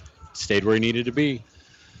stayed where he needed to be.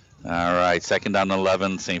 All right, second down and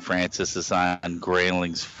 11. St. Francis is on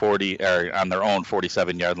Grayling's on their own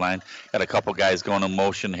 47-yard line. Got a couple guys going in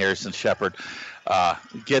motion. Harrison Shepard calls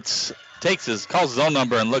his own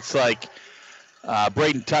number, and looks like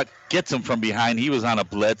Braden Tuck gets him from behind. He was on a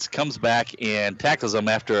blitz, comes back and tackles him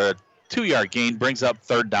after a 2-yard gain, brings up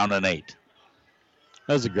third down and 8.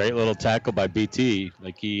 That was a great little tackle by BT.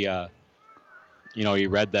 Like he read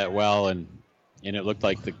that well, and it looked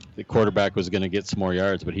like the quarterback was going to get some more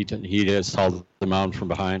yards, but he just held them out from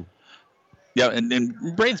behind. Yeah, and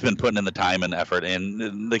Braden's been putting in the time and effort,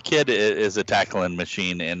 and the kid is a tackling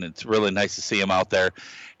machine, and it's really nice to see him out there.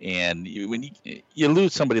 And when you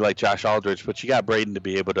lose somebody like Josh Aldridge, but you got Braden to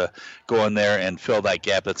be able to go in there and fill that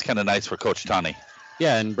gap. That's kind of nice for Coach Tunney.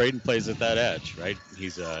 Yeah, and Braden plays at that edge, right?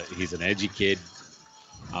 He's an edgy kid.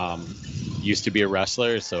 Used to be a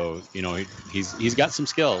wrestler, so he's got some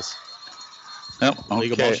skills. Yep,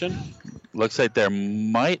 Legal motion. Looks like there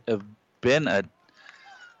might have been a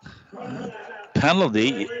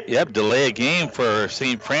penalty. Yep, delay a game for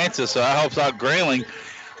St. Francis, so that helps out Grayling.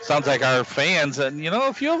 Sounds like our fans, and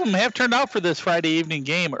a few of them have turned out for this Friday evening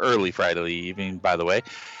game, early Friday evening, by the way.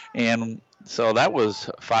 And so that was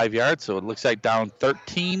 5 yards, so it looks like down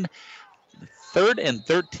 13. Third and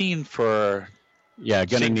 13 for going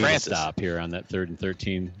to St. need Francis. to stop here on that 3rd and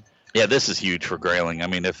 13. Yeah, this is huge for Grayling. I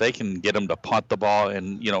mean, if they can get them to punt the ball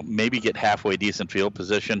and, maybe get halfway decent field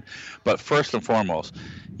position. But first and foremost,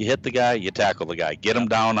 you hit the guy, you tackle the guy. Get him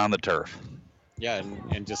down on the turf. Yeah,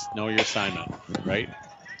 and just know your assignment, right?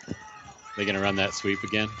 They going to run that sweep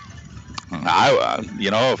again? If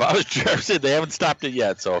I was Jersey, they haven't stopped it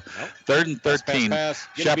yet. So 3rd and 13. Pass.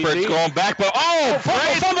 Shepard's going back. But,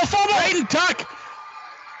 fumble! Braden Tuck!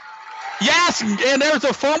 Yes, and there's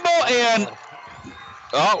a fumble, and...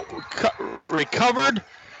 recovered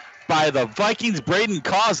by the Vikings. Braden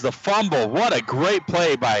caused the fumble. What a great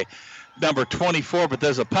play by number 24, but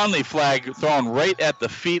there's a penalty flag thrown right at the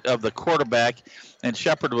feet of the quarterback, and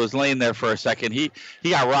Shepard was laying there for a second. He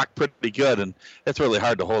got rocked pretty good, and it's really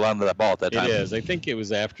hard to hold on to that ball at that time. It is. I think it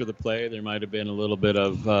was after the play. There might have been a little bit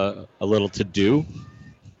of a little to do.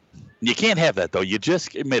 You can't have that, though. You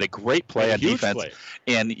just made a great play on defense,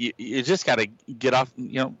 and you just got to get off,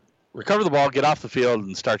 recover the ball, get off the field,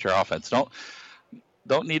 and start your offense.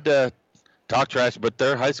 Don't need to talk trash, but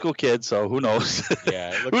they're high school kids, so who knows?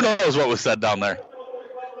 Yeah, who knows what was said down there?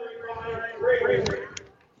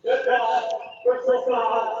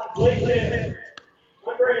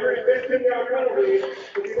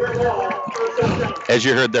 As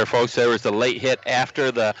you heard there, folks, there was a late hit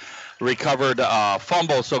after the recovered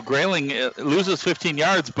fumble, so Grayling loses 15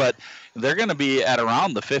 yards, but they're going to be at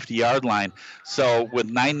around the 50-yard line. So with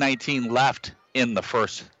 9:19 left in the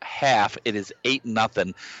first half, it is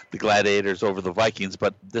 8-0, the Gladiators over the Vikings.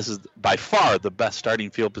 But this is by far the best starting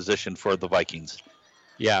field position for the Vikings.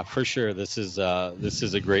 Yeah, for sure. This is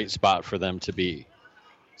a great spot for them to be.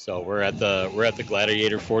 So we're at the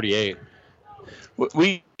Gladiator 48.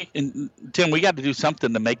 Tim, we got to do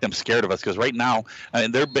something to make them scared of us, because right now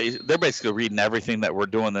they're basically reading everything that we're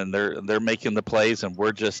doing, and they're making the plays, and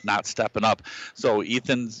we're just not stepping up. So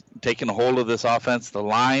Ethan's taking a hold of this offense. The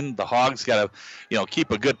line, the Hogs got to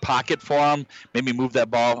keep a good pocket for them. Maybe move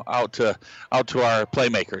that ball out to our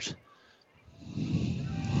playmakers.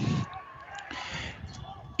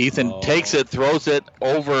 Ethan takes it, throws it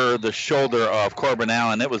over the shoulder of Corbin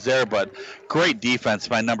Allen. It was there, but great defense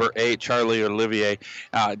by number 8, Charlie Olivier.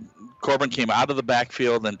 Corbin came out of the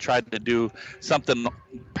backfield and tried to do something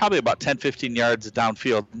probably about 10, 15 yards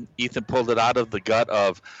downfield. Ethan pulled it out of the gut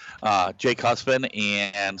of Jake Husband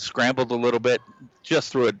and scrambled a little bit,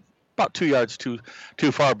 just threw it about 2 yards too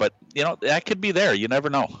far. But, that could be there. You never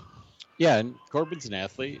know. Yeah, and Corbin's an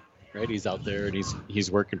athlete, right? He's out there, and he's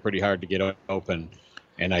working pretty hard to get open.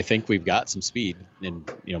 And I think we've got some speed, and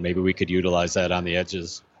maybe we could utilize that on the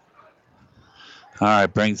edges. All right,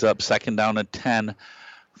 brings up 2nd down and 10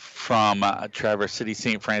 from Traverse City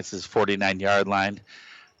St. Francis 49-yard line.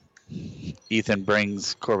 Ethan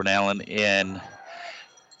brings Corbin Allen in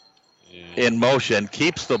motion,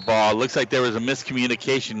 keeps the ball. Looks like there was a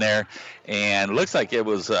miscommunication there, and looks like it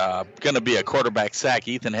was going to be a quarterback sack.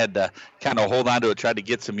 Ethan had to kind of hold on to it, try to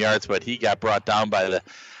get some yards, but he got brought down by the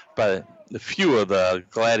few of the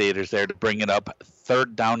Gladiators there to bring it up.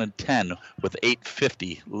 3rd down and 10 with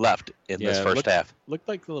 8:50 left in this first half. Looked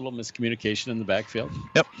like a little miscommunication in the backfield.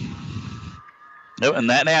 Yep. And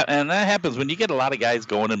that happens when you get a lot of guys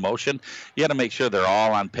going in motion. You got to make sure they're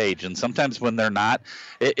all on page, and sometimes when they're not,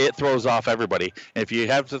 it throws off everybody. And if you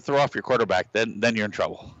have to throw off your quarterback, then you're in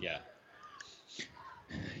trouble. Yeah.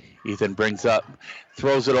 Ethan brings up,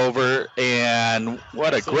 throws it over, and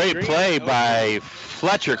what a great play by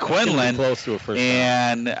Fletcher Quinlan. Close to a first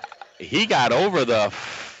down. And he got over the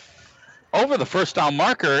first down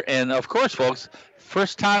marker. And of course, folks,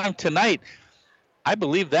 first time tonight, I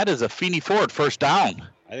believe that is a Feeney Ford first down.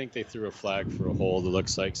 I think they threw a flag for a hold. It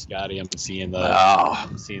looks like, Scotty, I'm seeing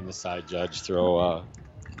the side judge throw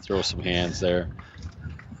some hands there.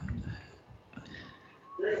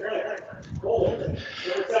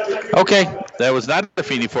 Okay, that was not a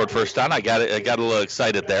Feeney Ford first down. I got a little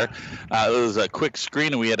excited there. It was a quick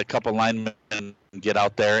screen, and we had a couple linemen get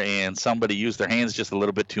out there, and somebody used their hands just a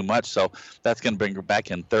little bit too much. So that's going to bring her back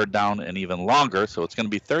in 3rd down and even longer. So it's going to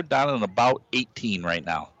be 3rd down and about 18 right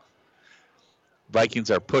now. Vikings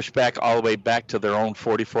are pushed back all the way back to their own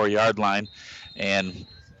 44-yard line, and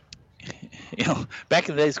back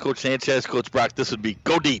in the days, Coach Sanchez, Coach Brock, this would be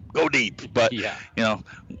go deep. But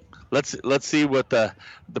let's see what the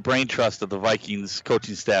brain trust of the Vikings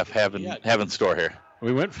coaching staff have in store here.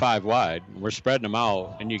 We went 5 wide. We're spreading them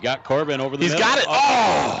out, and you got Corbin over the middle. He's got it.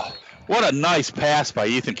 Oh, what a nice pass by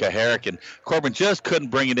Ethan Kucharek, and Corbin just couldn't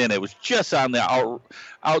bring it in. It was just on the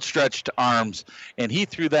outstretched arms, and he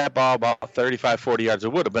threw that ball about 35, 40 yards.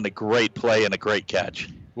 It would have been a great play and a great catch.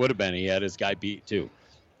 Would have been. He had his guy beat, too.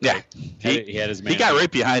 Yeah, he had his man. He got right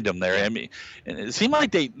behind him there. I mean, it seemed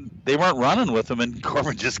like they weren't running with him, and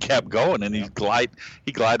Corbin just kept going, and he glide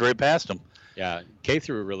right past him. Yeah, Kay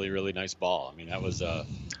threw a really, really nice ball. I mean, that was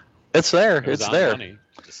it's there. It's there. Money.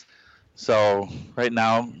 So right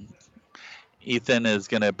now, Ethan is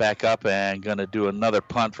going to back up and going to do another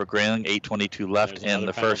punt for Grayling. 8:22 left in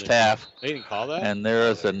the first half. They didn't call that. And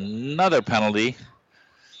there is another penalty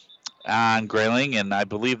on Grayling, and I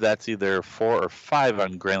believe that's either 4 or 5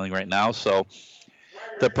 on Grayling right now. So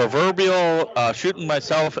the proverbial shooting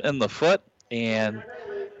myself in the foot, and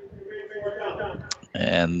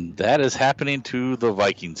that is happening to the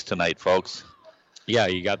Vikings tonight, folks. Yeah,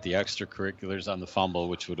 you got the extracurriculars on the fumble,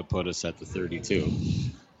 which would have put us at the 32.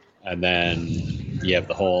 And then you have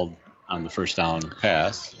the hold on the first down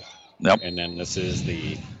pass. Nope. And then this is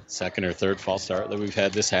the 2nd or 3rd false start that we've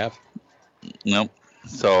had this half. Nope.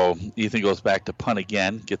 So Ethan goes back to punt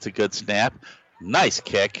again, gets a good snap. Nice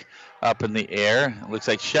kick up in the air. It looks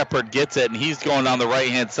like Shepard gets it, and he's going down the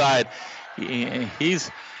right-hand side.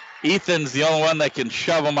 Ethan's the only one that can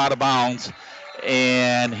shove him out of bounds.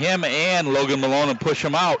 And him and Logan Malone push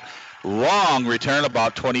him out. Long return,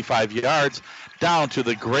 about 25 yards, down to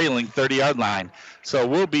the Grayling 30-yard line. So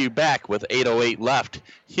we'll be back with 8:08 left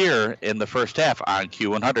here in the first half on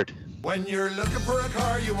Q100. When you're looking for a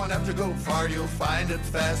car, you won't have to go far. You'll find it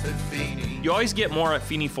fast at Feeney. You always get more at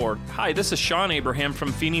Feeney Ford. Hi, this is Sean Abraham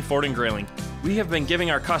from Feeney Ford and Grayling. We have been giving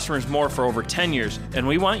our customers more for over 10 years, and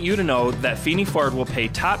we want you to know that Feeney Ford will pay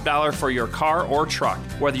top dollar for your car or truck,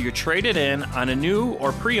 whether you trade it in on a new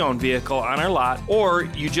or pre-owned vehicle on our lot, or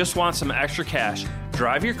you just want some extra cash.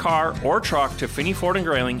 Drive your car or truck to Feeney Ford and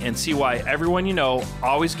Grayling and see why everyone you know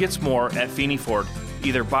always gets more at Feeney Ford,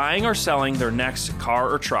 either buying or selling their next car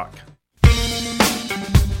or truck.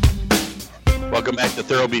 Welcome back to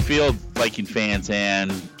Thurlby Field, Viking fans, and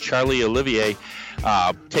Charlie Olivier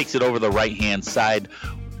takes it over the right-hand side.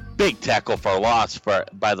 Big tackle for loss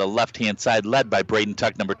by the left-hand side, led by Braden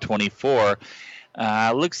Tuck, number 24.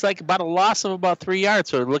 Looks like about a loss of about 3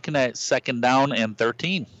 yards, so we're looking at 2nd down and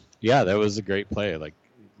 13. Yeah, that was a great play.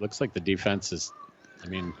 Looks like the defense is,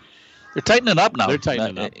 they're tightening up now. They're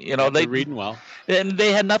tightening up. They're reading well. And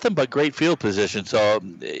they had nothing but great field position. So,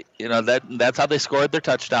 that's how they scored their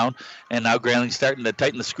touchdown. And now Grayling's starting to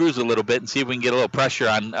tighten the screws a little bit and see if we can get a little pressure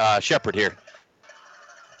on Shepard here.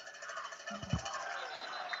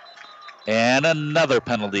 And another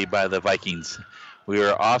penalty by the Vikings. We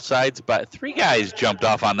were offsides, but 3 guys jumped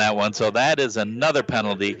off on that one. So that is another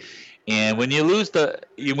penalty. And when you lose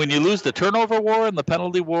the turnover war and the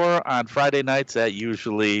penalty war on Friday nights, that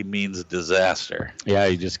usually means disaster. Yeah,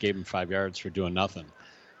 you just gave him 5 yards for doing nothing.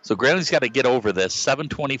 So Grayling's got to get over this.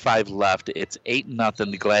 7:25 left. It's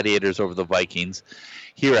 8-0 the Gladiators over the Vikings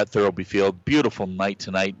here at Thurlby Field. Beautiful night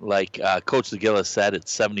tonight. Like Coach Zagillis said,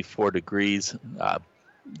 it's 74 degrees.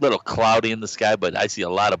 Little cloudy in the sky, but I see a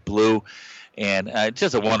lot of blue. And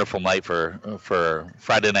just a wonderful night for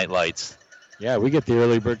Friday Night Lights. Yeah, we get the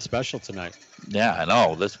early bird special tonight. Yeah, I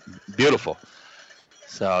know. That's beautiful.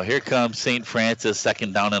 So here comes St. Francis,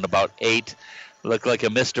 2nd down and about 8. Looked like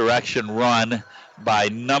a misdirection run by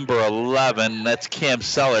number 11. That's Cam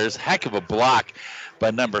Sellers. Heck of a block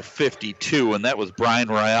by number 52, and that was Brian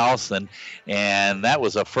Ryalson. And that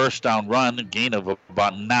was a 1st down run, a gain of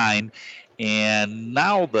about 9. And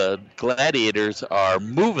now the Gladiators are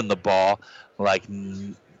moving the ball like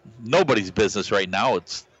nobody's business right now.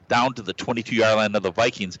 It's down to the 22-yard line of the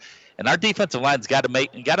Vikings, and our defensive line's got to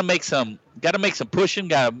make some pushing,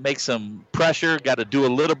 got to make some pressure, got to do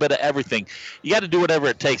a little bit of everything. You got to do whatever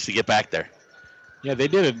it takes to get back there. Yeah, they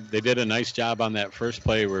did a nice job on that first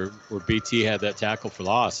play where BT had that tackle for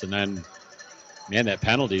loss, and then that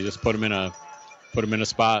penalty just put him in a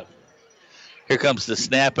spot. Here comes the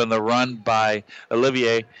snap and the run by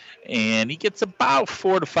Olivier, and he gets about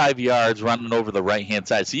 4 to 5 yards running over the right-hand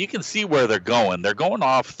side. So you can see where they're going. They're going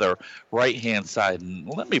off the right-hand side. And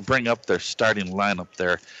let me bring up their starting lineup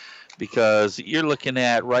there, because you're looking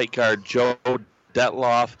at right guard Joe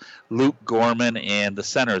Detloff, Luke Gorman, and the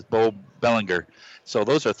center is Bo Bellinger. So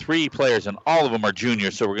those are 3 players, and all of them are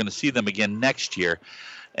juniors, so we're going to see them again next year.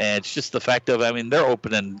 And it's just the fact of, they're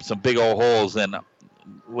opening some big old holes, and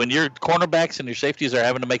when your cornerbacks and your safeties are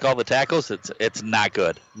having to make all the tackles, it's not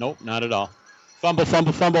good. Nope, not at all. Fumble.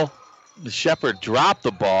 Shepard dropped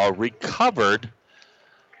the ball, recovered.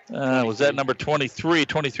 Was that number 23,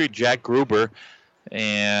 Jack Gruber,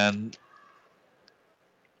 and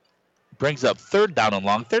brings up 3rd down and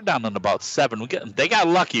long. 3rd down and about 7. They got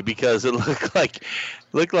lucky because it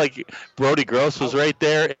looked like Brody Gross was right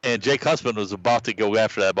there, and Jake Husband was about to go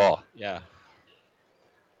after that ball. Yeah.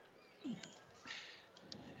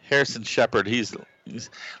 Harrison Shepard, he's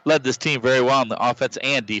led this team very well on the offense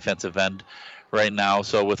and defensive end right now.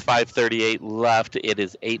 So with 5:38 left, it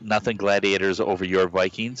is 8-0 Gladiators over your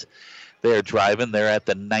Vikings. They are driving. They're at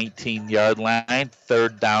the 19-yard line,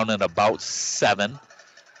 3rd down and about 7.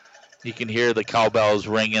 You can hear the cowbells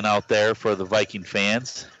ringing out there for the Viking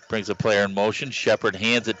fans. Brings a player in motion. Shepard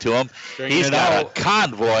hands it to him. He's got a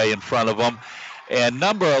convoy in front of him. And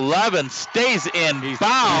number 11 stays in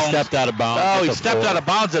bounds. He stepped out of bounds. Oh, he stepped out of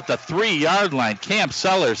bounds at the 3-yard line. Cam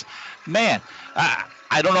Sellers, man,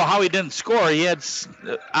 I don't know how he didn't score. He had,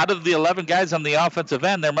 out of the 11 guys on the offensive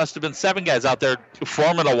end, there must have been 7 guys out there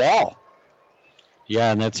forming a wall.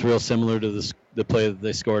 Yeah, and that's real similar to the play that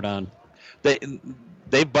they scored on.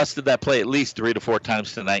 They've busted that play at least 3 to 4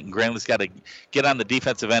 times tonight, and Grayling's got to get on the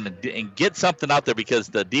defensive end and get something out there, because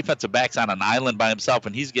the defensive back's on an island by himself,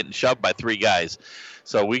 and he's getting shoved by 3 guys.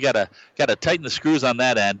 So we got to tighten the screws on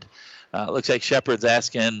that end. Looks like Shepard's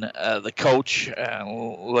asking the coach.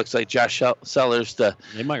 Looks like Josh Sellers to.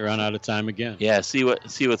 They might run out of time again. Yeah, see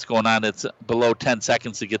what's going on. It's below 10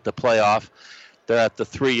 seconds to get the play off. They're at the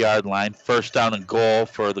 3-yard line. 1st down and goal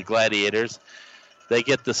for the Gladiators. They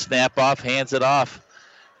get the snap off, hands it off.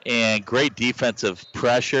 And great defensive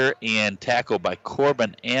pressure and tackle by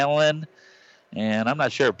Corbin Allen. And I'm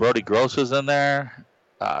not sure if Brody Gross was in there.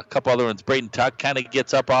 A couple other ones. Braden Tuck kind of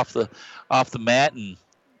gets up off the mat, and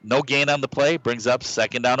no gain on the play. Brings up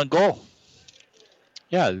 2nd down and goal.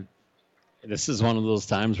 Yeah, this is one of those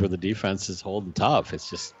times where the defense is holding tough. It's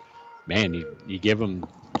just, man, you give them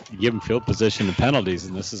field position and penalties,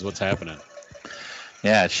 and this is what's happening.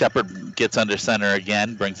 Yeah, Shepard gets under center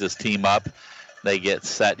again, brings his team up. They get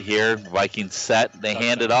set here. Vikings set. They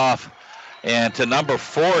hand it off. And to number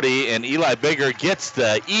 40, and Eli Bigger gets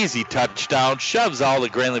the easy touchdown, shoves all the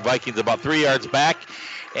Grayling Vikings about 3 yards back,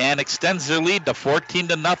 and extends their lead to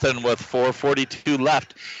 14-0 with 4:42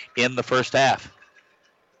 left in the first half.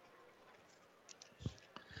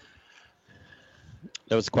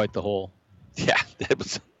 That was quite the hole. Yeah, it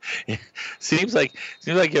was. Seems like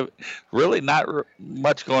it really not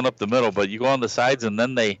much going up the middle, but you go on the sides and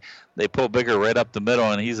then they pull Bigger right up the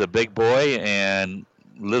middle, and he's a big boy and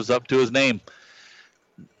lives up to his name.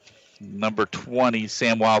 Number 20,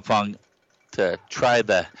 Sam Wildfong, to try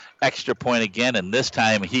the extra point again, and this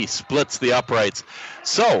time he splits the uprights.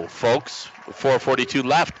 So, folks, 4:42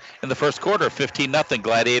 left in the first quarter, 15-0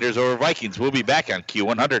 Gladiators over Vikings. We'll be back on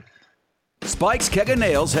Q100. Spike's Keg of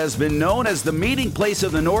Nails has been known as the meeting place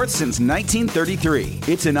of the North since 1933.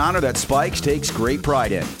 It's an honor that Spike's takes great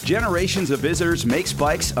pride in. Generations of visitors make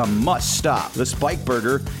Spike's a must-stop. The Spike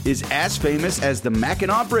Burger is as famous as the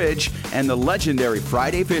Mackinac Bridge, and the legendary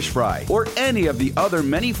Friday Fish Fry, or any of the other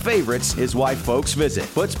many favorites, is why folks visit.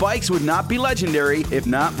 But Spike's would not be legendary if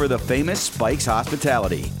not for the famous Spike's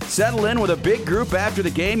hospitality. Settle in with a big group after the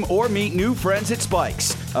game or meet new friends at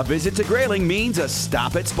Spike's. A visit to Grayling means a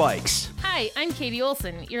stop at Spike's. Hi, I'm Katie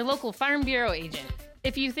Olson, your local Farm Bureau agent.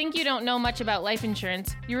 If you think you don't know much about life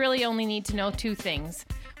insurance, you really only need to know two things.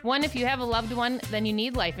 One, if you have a loved one, then you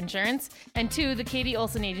need life insurance. And two, the Katie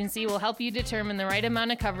Olson Agency will help you determine the right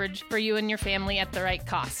amount of coverage for you and your family at the right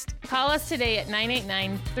cost. Call us today at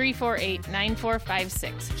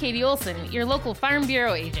 989-348-9456. Katie Olson, your local Farm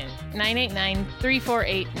Bureau agent.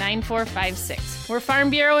 989-348-9456. We're Farm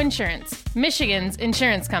Bureau Insurance, Michigan's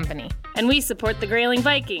insurance company. And we support the Grayling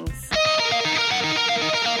Vikings.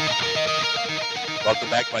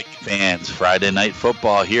 Welcome back, Viking fans. Friday Night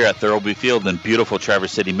Football here at Thurlby Field in beautiful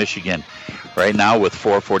Traverse City, Michigan. Right now with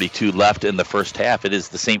 4:42 left in the first half, it is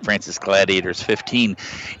the St. Francis Gladiators 15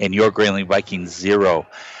 and your Grayling Vikings 0.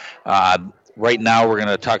 Right now we're going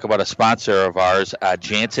to talk about a sponsor of ours,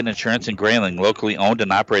 Jansen Insurance in Grayling, locally owned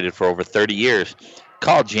and operated for over 30 years.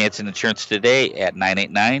 Call Jansen Insurance today at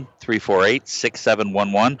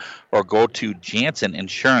 989-348-6711 or go to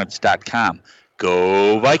janseninsurance.com.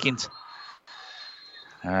 Go Vikings!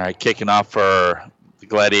 All right, kicking off for the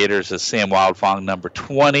Gladiators is Sam Wildfong, number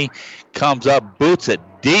 20. Comes up, boots it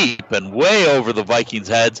deep and way over the Vikings'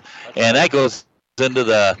 heads, and that goes into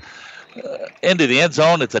the end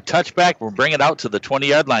zone. It's a touchback. We'll bring it out to the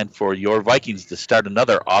 20-yard line for your Vikings to start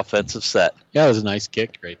another offensive set. Yeah, it was a nice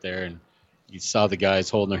kick right there, and you saw the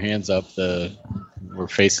guys holding their hands up. We're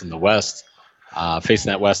facing the west,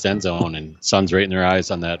 facing that west end zone, and sun's right in their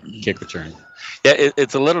eyes on that kick return. Yeah,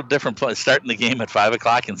 it's a little different starting the game at 5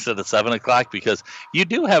 o'clock instead of 7 o'clock because you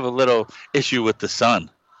do have a little issue with the sun.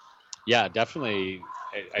 Yeah, definitely.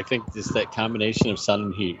 I think just that combination of sun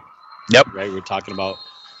and heat. Yep. Right, we're talking about,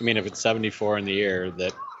 I mean, if it's 74 in the air,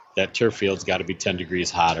 that turf field's got to be 10 degrees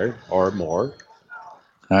hotter or more.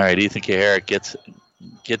 All right, Ethan Kucharek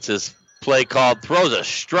gets his play called, throws a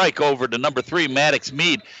strike over to number 3, Maddox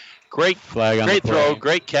Mead. Great flag on great the throw, play.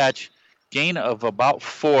 great catch. Gain of about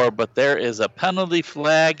 4, but there is a penalty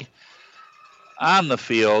flag on the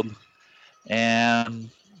field. And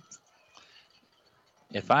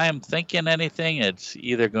if I am thinking anything, it's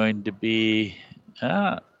either going to be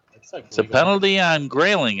it's a penalty on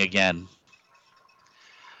Grayling again.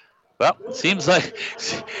 Well, seems like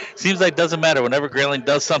it doesn't matter. Whenever Grayling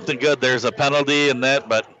does something good, there's a penalty in that.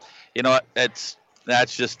 But you know, that's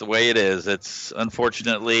just the way it is. It's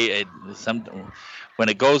unfortunately when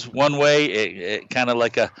it goes one way, it kind of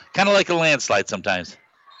like a landslide sometimes.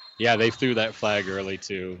 Yeah, they threw that flag early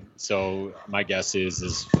too. So my guess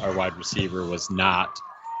is our wide receiver was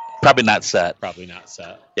probably not set.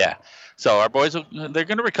 Yeah. So our boys, they're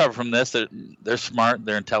going to recover from this. They're smart,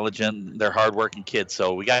 they're intelligent, they're hardworking kids.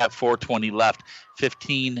 So we got 4:20 left,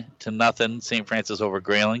 15-0, St. Francis over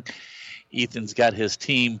Grayling. Ethan's got his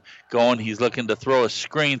team going. He's looking to throw a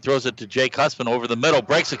screen, throws it to Jake Husband over the middle,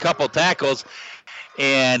 breaks a couple tackles,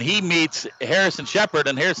 and he meets Harrison Shepard,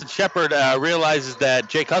 and Harrison Shepard realizes that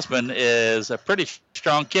Jake Husband is a pretty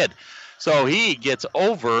strong kid. So he gets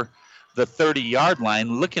over the 30-yard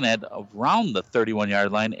line, looking at around the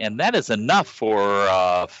 31-yard line, and that is enough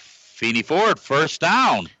for Feeney Ford, first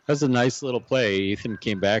down. That's a nice little play. Ethan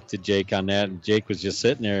came back to Jake on that, and Jake was just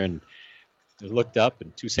sitting there and looked up,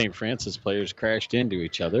 and two St. Francis players crashed into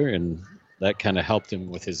each other, and that kind of helped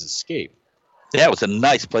him with his escape. Yeah, it was a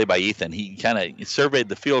nice play by Ethan. He kind of surveyed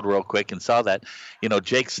the field real quick and saw that,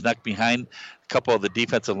 Jake snuck behind a couple of the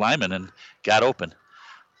defensive linemen and got open.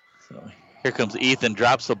 So here comes Ethan,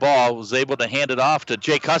 drops the ball, was able to hand it off to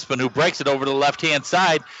Jake Husband, who breaks it over to the left-hand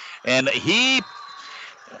side, and he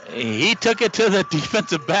took it to the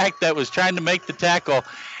defensive back that was trying to make the tackle.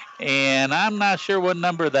 And I'm not sure what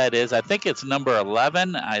number that is. I think it's number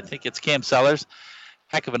 11. I think it's Cam Sellers.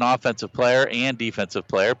 heck of an offensive player and defensive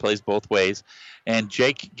player, plays both ways. And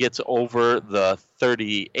Jake gets over the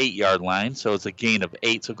 38-yard line, so it's a gain of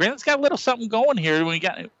 8. So Grayling's got a little something going here. We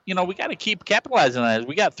got to keep capitalizing on it.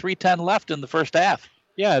 We got 3:10 left in the first half.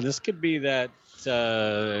 Yeah, this could be that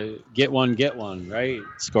get one, right?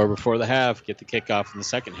 Score before the half, get the kickoff in the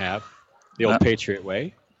second half, the old Patriot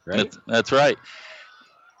way, right? That's right.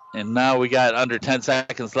 And now we got under 10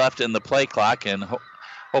 seconds left in the play clock, and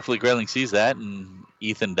hopefully Grayling sees that, and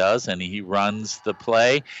Ethan does, and he runs the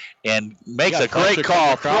play and makes a great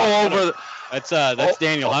call. Throw over. That's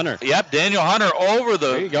Daniel Hunter. Yep, Daniel Hunter over the.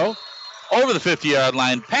 There you go. Over the 50-yard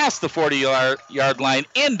line, past the 40-yard line,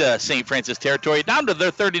 into St. Francis territory, down to their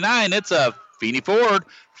 39. It's a Feeney Ford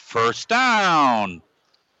first down.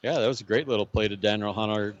 Yeah, that was a great little play to Daniel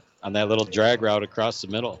Hunter on that little drag route across the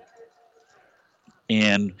middle.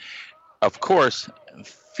 And, of course,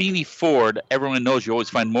 Feeney Ford, everyone knows you always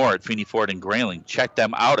find more at Feeney Ford and Grayling. Check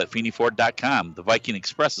them out at FeeneyFord.com. The Viking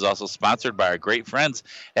Express is also sponsored by our great friends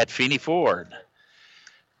at Feeney Ford.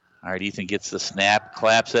 All right, Ethan gets the snap,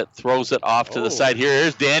 claps it, throws it off to the side.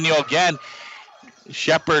 Here's Daniel again.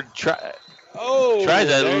 Shepard tries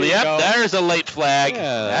it. Yep, there's a late flag.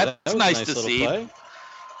 Yeah, that's nice to see. Play.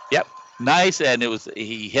 Yep, nice. And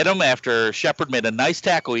he hit him after Shepard made a nice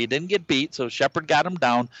tackle. He didn't get beat, so Shepard got him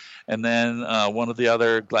down. And then one of the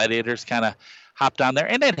other Gladiators kind of hopped on there.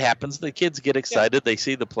 And it happens. The kids get excited. Yeah. They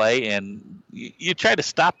see the play, and you try to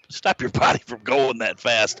stop your body from going that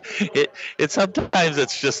fast. It sometimes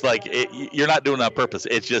it's just like you're not doing it on purpose.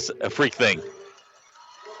 It's just a freak thing.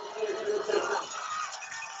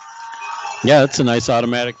 Yeah, it's a nice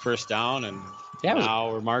automatic first down, and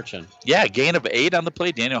now we're marching. Yeah, gain of 8 on the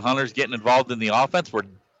play. Daniel Hunter's getting involved in the offense. We're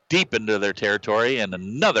deep into their territory, and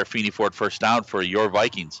another Feeney Ford first down for your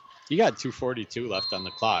Vikings. You got 2:42 left on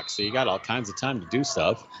the clock, so you got all kinds of time to do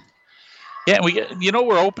stuff. Yeah,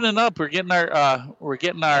 we're opening up. We're getting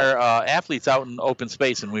our athletes out in open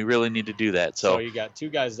space, and we really need to do that. So you got 2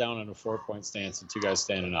 guys down in a 4-point stance and 2 guys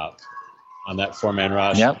standing up on that 4-man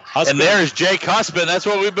rush. Yep. And there's Jake Husband. That's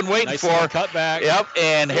what we've been waiting for. Cutback. Yep.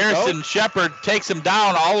 And Harrison Shepard takes him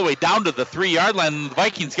down all the way down to the 3-yard line. The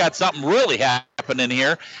Vikings got something really happening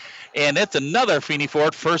here, and it's another Feeney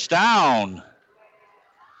Ford first down.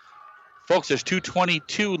 Folks, there's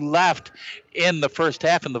 2:22 left in the first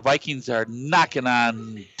half, and the Vikings are knocking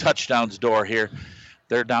on touchdowns door here.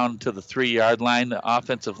 They're down to the 3-yard line. The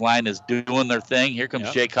offensive line is doing their thing. Here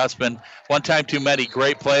comes Jake Husband. One time too many.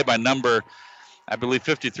 Great play by number, I believe,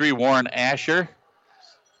 53, Warren Asher.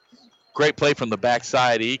 Great play from the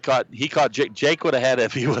backside. He caught Jake. Jake would have had it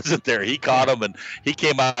if he wasn't there. He caught him, and he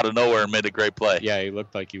came out of nowhere and made a great play. Yeah, he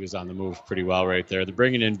looked like he was on the move pretty well right there. They're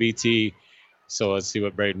bringing in BT. So let's see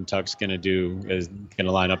what Braden Tuck's going to do. Is going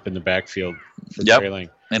to line up in the backfield for Grayling.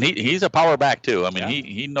 And he's a power back, too. I mean,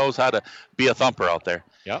 he knows how to be a thumper out there.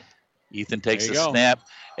 Yep. Ethan takes the snap,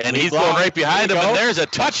 and he's going right behind him, and there's a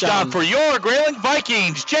touchdown for your Grayling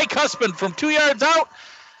Vikings. Jake Husband from 2 yards out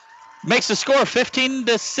makes the score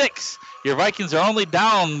 15-6. Your Vikings are only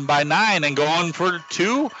down by 9 and going for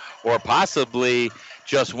 2 or possibly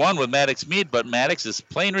just 1 with Maddox Mead, but Maddox is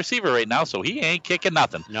playing receiver right now, so he ain't kicking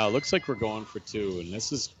nothing. No, it looks like we're going for 2, and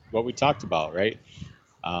this is what we talked about, right?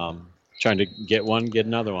 Trying to get one, get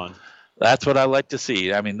another one. That's what I like to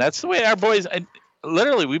see. I mean, that's the way our boys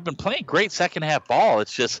literally, we've been playing great second half ball.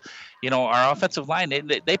 It's just, our offensive line,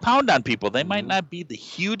 they pound on people. They might not be the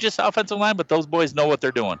hugest offensive line, but those boys know what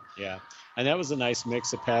they're doing. Yeah. And that was a nice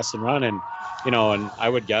mix of pass and run. And, and I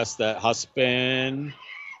would guess that Husband.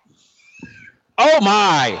 Oh,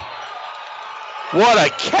 my. What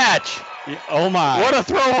a catch. Oh, my. What a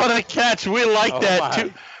throw, what a catch. We like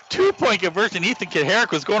that. Two-point conversion. Ethan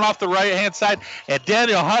Kucharek was going off the right-hand side, and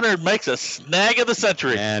Daniel Hunter makes a snag of the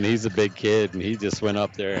century. And he's a big kid, and he just went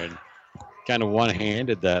up there and kind of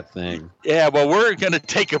one-handed that thing. Yeah, well, we're going to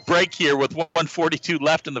take a break here with 1:42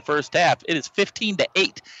 left in the first half. It is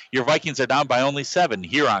 15-8. Your Vikings are down by only 7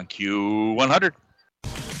 here on Q100.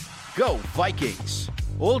 Go Vikings!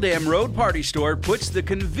 Oldham Road Party Store puts the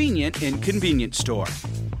convenient in convenience store.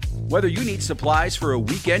 Whether you need supplies for a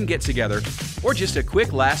weekend get-together or just a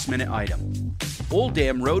quick last-minute item,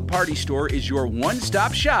 Oldham Road Party Store is your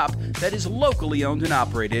one-stop shop that is locally owned and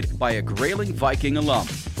operated by a Grayling Viking alum.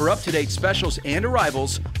 For up-to-date specials and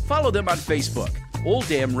arrivals, follow them on Facebook.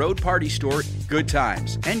 Oldham Road Party Store, good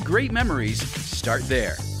times and great memories start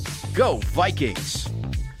there. Go Vikings!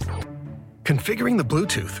 Configuring the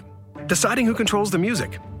Bluetooth, deciding who controls the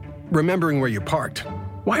music, remembering where you parked.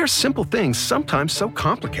 Why are simple things sometimes so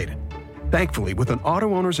complicated? Thankfully, with an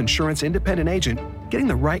auto owner's insurance independent agent, getting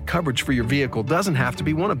the right coverage for your vehicle doesn't have to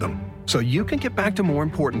be one of them, so you can get back to more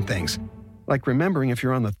important things, like remembering if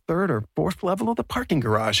you're on the third or fourth level of the parking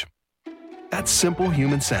garage. That's simple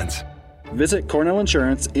human sense. Visit Cornell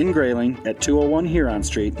Insurance in Grayling at 201 Huron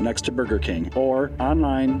Street next to Burger King or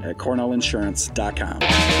online at cornellinsurance.com.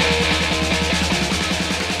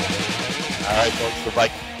 All right, folks, the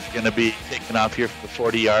Vikings are going to be taking off here from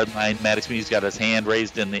the 40-yard line. Maddox Meade's got his hand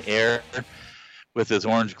raised in the air with his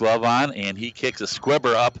orange glove on, and he kicks a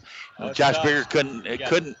squibber up. Josh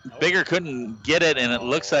Bigger couldn't get it, and it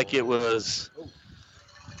looks like it was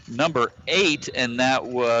number 8, and that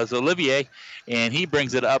was Olivier, and he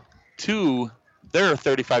brings it up to their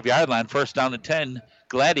 35-yard line. First down and 10,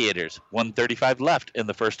 Gladiators. 1:35 left in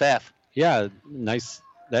the first half. Yeah, nice.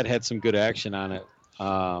 That had some good action on it.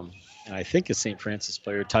 And I think a St. Francis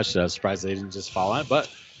player touched it. I was surprised they didn't just fall on it. But,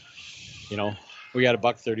 we got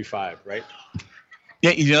 $135, right?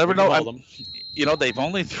 Yeah, you never know. They've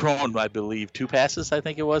only thrown, I believe, 2 passes, I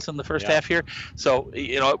think it was, in the first half here. So,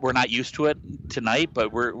 we're not used to it tonight,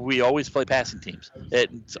 but we always play passing teams.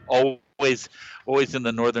 It's always in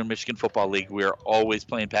the Northern Michigan Football League. We are always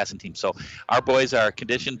playing passing teams. So our boys are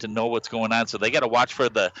conditioned to know what's going on. So they got to watch for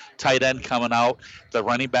the tight end coming out, the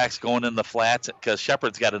running backs going in the flats, because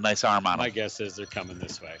Shepard's got a nice arm on him. My guess is they're coming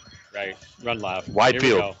this way, right? Run left. Wide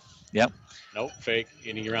field. Go. Yep. Nope, fake.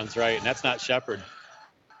 And he runs right. And that's not Shepard.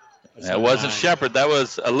 That wasn't Shepard. That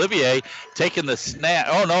was Olivier taking the snap.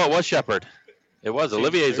 Oh, no, it was Shepard. It was.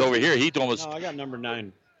 Olivier's over here. He almost. No, I got number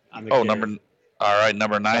 9 on the carry. All right,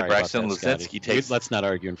 number 9, Braxton Lazinski takes. Let's not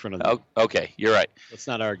argue in front of them. Okay, you're right. Let's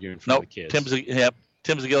not argue in front of the kids. Tim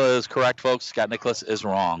Zagilla is correct, folks. Scott Nicholas is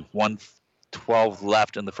wrong. 1:12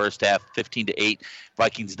 left in the first half, 15-8.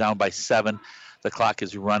 Vikings down by 7. The clock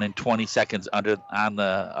is running 20 seconds on the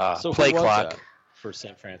play clock. For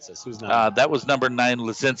St. Francis, who's not? That was number 9,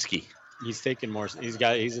 Lazinski. He's taking more. He's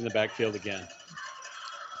in the backfield again.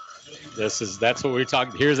 That's what we're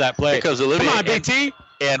talking. Here's that play. Because Olivier, come on, BT.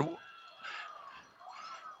 And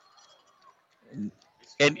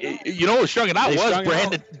what was struggling out was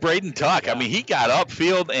Braden Tuck. Yeah. I mean, he got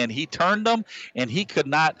upfield and he turned them, and he could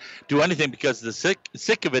not do anything because the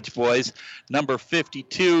Sikovich boys, number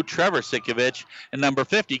 52, Trevor Sikovich, and number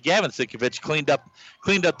 50, Gavin Sikovich, cleaned up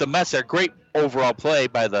the mess there. Great overall play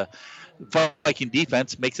by the Viking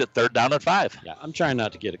defense. Makes it 3rd down and 5. Yeah, I'm trying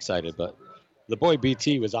not to get excited, but the boy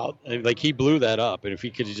BT was out. Like, he blew that up, and if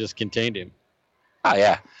he could have just contained him. Oh,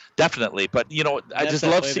 yeah. Definitely, but I just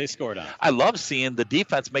love I love seeing the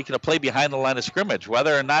defense making a play behind the line of scrimmage.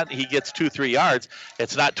 Whether or not he gets 2-3 yards,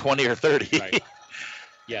 it's not 20 or 30. Right.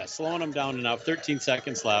 Yeah, slowing him down enough. 13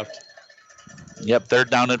 seconds left. Yep, 3rd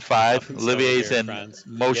down and 5. Olivier's in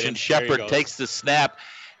motion. Shepard takes the snap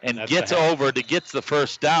and gets over to get the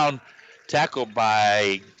first down. Tackled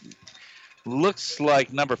by looks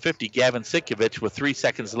like number 50, Gavin Sikovich, with 3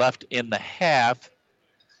 seconds left in the half.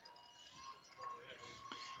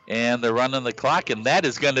 And they're running the clock, and that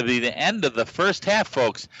is going to be the end of the first half,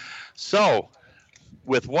 folks. So,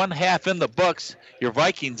 with 1 half in the books, your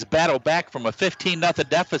Vikings battle back from a 15-0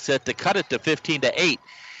 deficit to cut it to 15-8.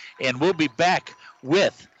 And we'll be back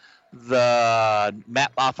with the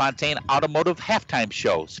Matt LaFontaine Automotive Halftime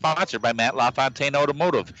Show, sponsored by Matt LaFontaine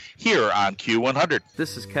Automotive, here on Q100.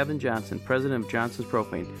 This is Kevin Johnson, president of Johnson's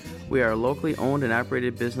Propane. We are a locally owned and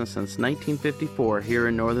operated business since 1954 here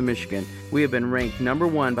in Northern Michigan. We have been ranked number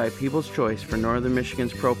 1 by People's Choice for Northern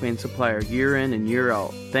Michigan's propane supplier year in and year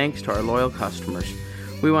out, thanks to our loyal customers.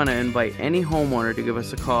 We want to invite any homeowner to give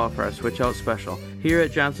us a call for our switch out special. Here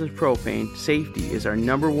at Johnson's Propane, safety is our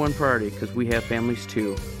number 1 priority because we have families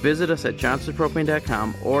too. Visit us at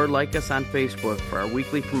johnsonspropane.com or like us on Facebook for our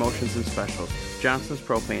weekly promotions and specials. Johnson's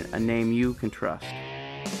Propane, a name you can trust.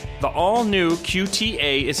 The all-new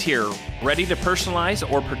QTA is here, ready to personalize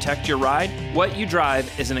or protect your ride. What you drive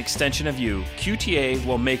is an extension of you. QTA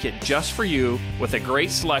will make it just for you with a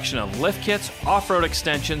great selection of lift kits, off-road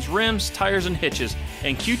extensions, rims, tires, and hitches.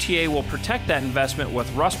 And QTA will protect that investment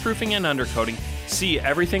with rust-proofing and undercoating. See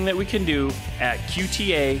everything that we can do at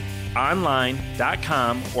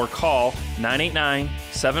QTAonline.com or call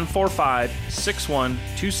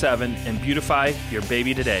 989-745-6127 and beautify your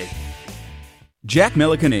baby today. Jack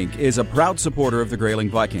Milliken Inc. is a proud supporter of the Grayling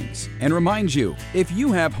Vikings and reminds you, if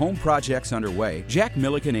you have home projects underway, Jack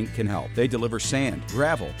Milliken Inc. can help. They deliver sand,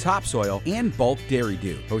 gravel, topsoil, and bulk dairy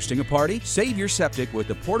dew. Hosting a party? Save your septic with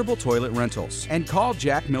the portable toilet rentals. And call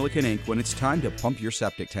Jack Milliken Inc. when it's time to pump your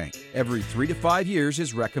septic tank. Every 3 to 5 years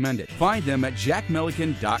is recommended. Find them at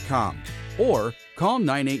jackmilliken.com or call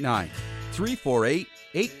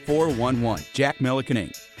 989-348-8411. Jack Milliken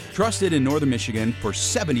Inc. Trusted in Northern Michigan for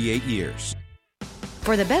 78 years.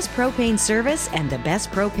 For the best propane service and the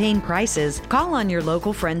best propane prices, call on your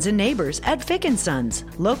local friends and neighbors at Fick & Sons.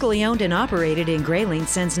 Locally owned and operated in Grayling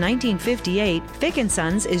since 1958, Fick &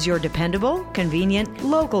 Sons is your dependable, convenient,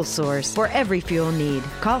 local source for every fuel need.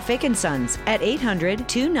 Call Fick & Sons at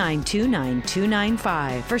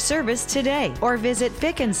 800-292-9295 for service today or visit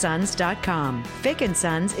fickandsons.com. Fick &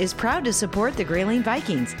 Sons is proud to support the Grayling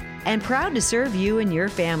Vikings and proud to serve you and your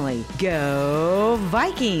family. Go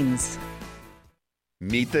Vikings!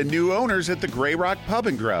 Meet the new owners at the Gray Rock Pub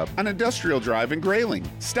and Grub on Industrial Drive in Grayling.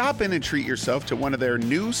 Stop in and treat yourself to one of their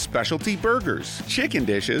new specialty burgers, chicken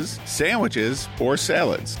dishes, sandwiches, or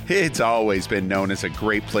salads. It's always been known as a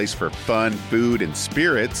great place for fun, food, and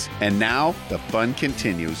spirits, and now the fun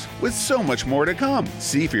continues with so much more to come.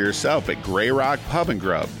 See for yourself at Gray Rock Pub and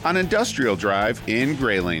Grub on Industrial Drive in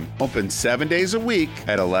Grayling. Open 7 days a week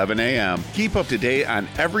at 11 a.m. Keep up to date on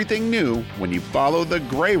everything new when you follow the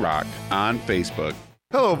Gray Rock on Facebook.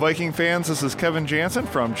 Hello, Viking fans. This is Kevin Jansen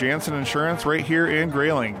from Jansen Insurance right here in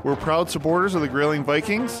Grayling. We're proud supporters of the Grayling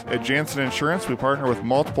Vikings. At Jansen Insurance, we partner with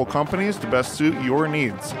multiple companies to best suit your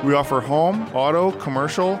needs. We offer home, auto,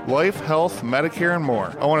 commercial, life, health, Medicare, and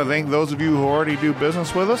more. I want to thank those of you who already do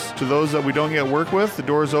business with us. To those that we don't yet work with, the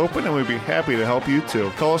door is open and we'd be happy to help you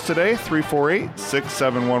too. Call us today,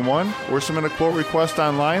 348-6711, or submit a quote request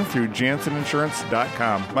online through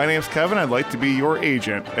janseninsurance.com. My name's Kevin. I'd like to be your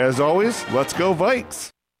agent. As always, let's go Vikes!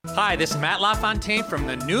 Hi, this is Matt LaFontaine from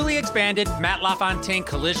the newly expanded Matt LaFontaine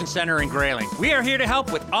Collision Center in Grayling. We are here to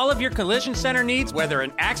help with all of your collision center needs, whether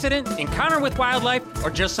an accident, encounter with wildlife, or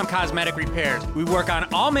just some cosmetic repairs. We work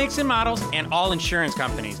on all makes and models and all insurance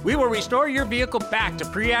companies. We will restore your vehicle back to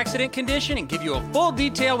pre-accident condition and give you a full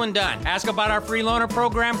detail when done. Ask about our free loaner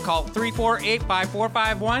program, call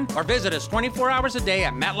 348-5451, or visit us 24 hours a day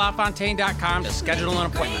at mattlafontaine.com to schedule an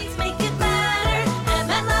appointment.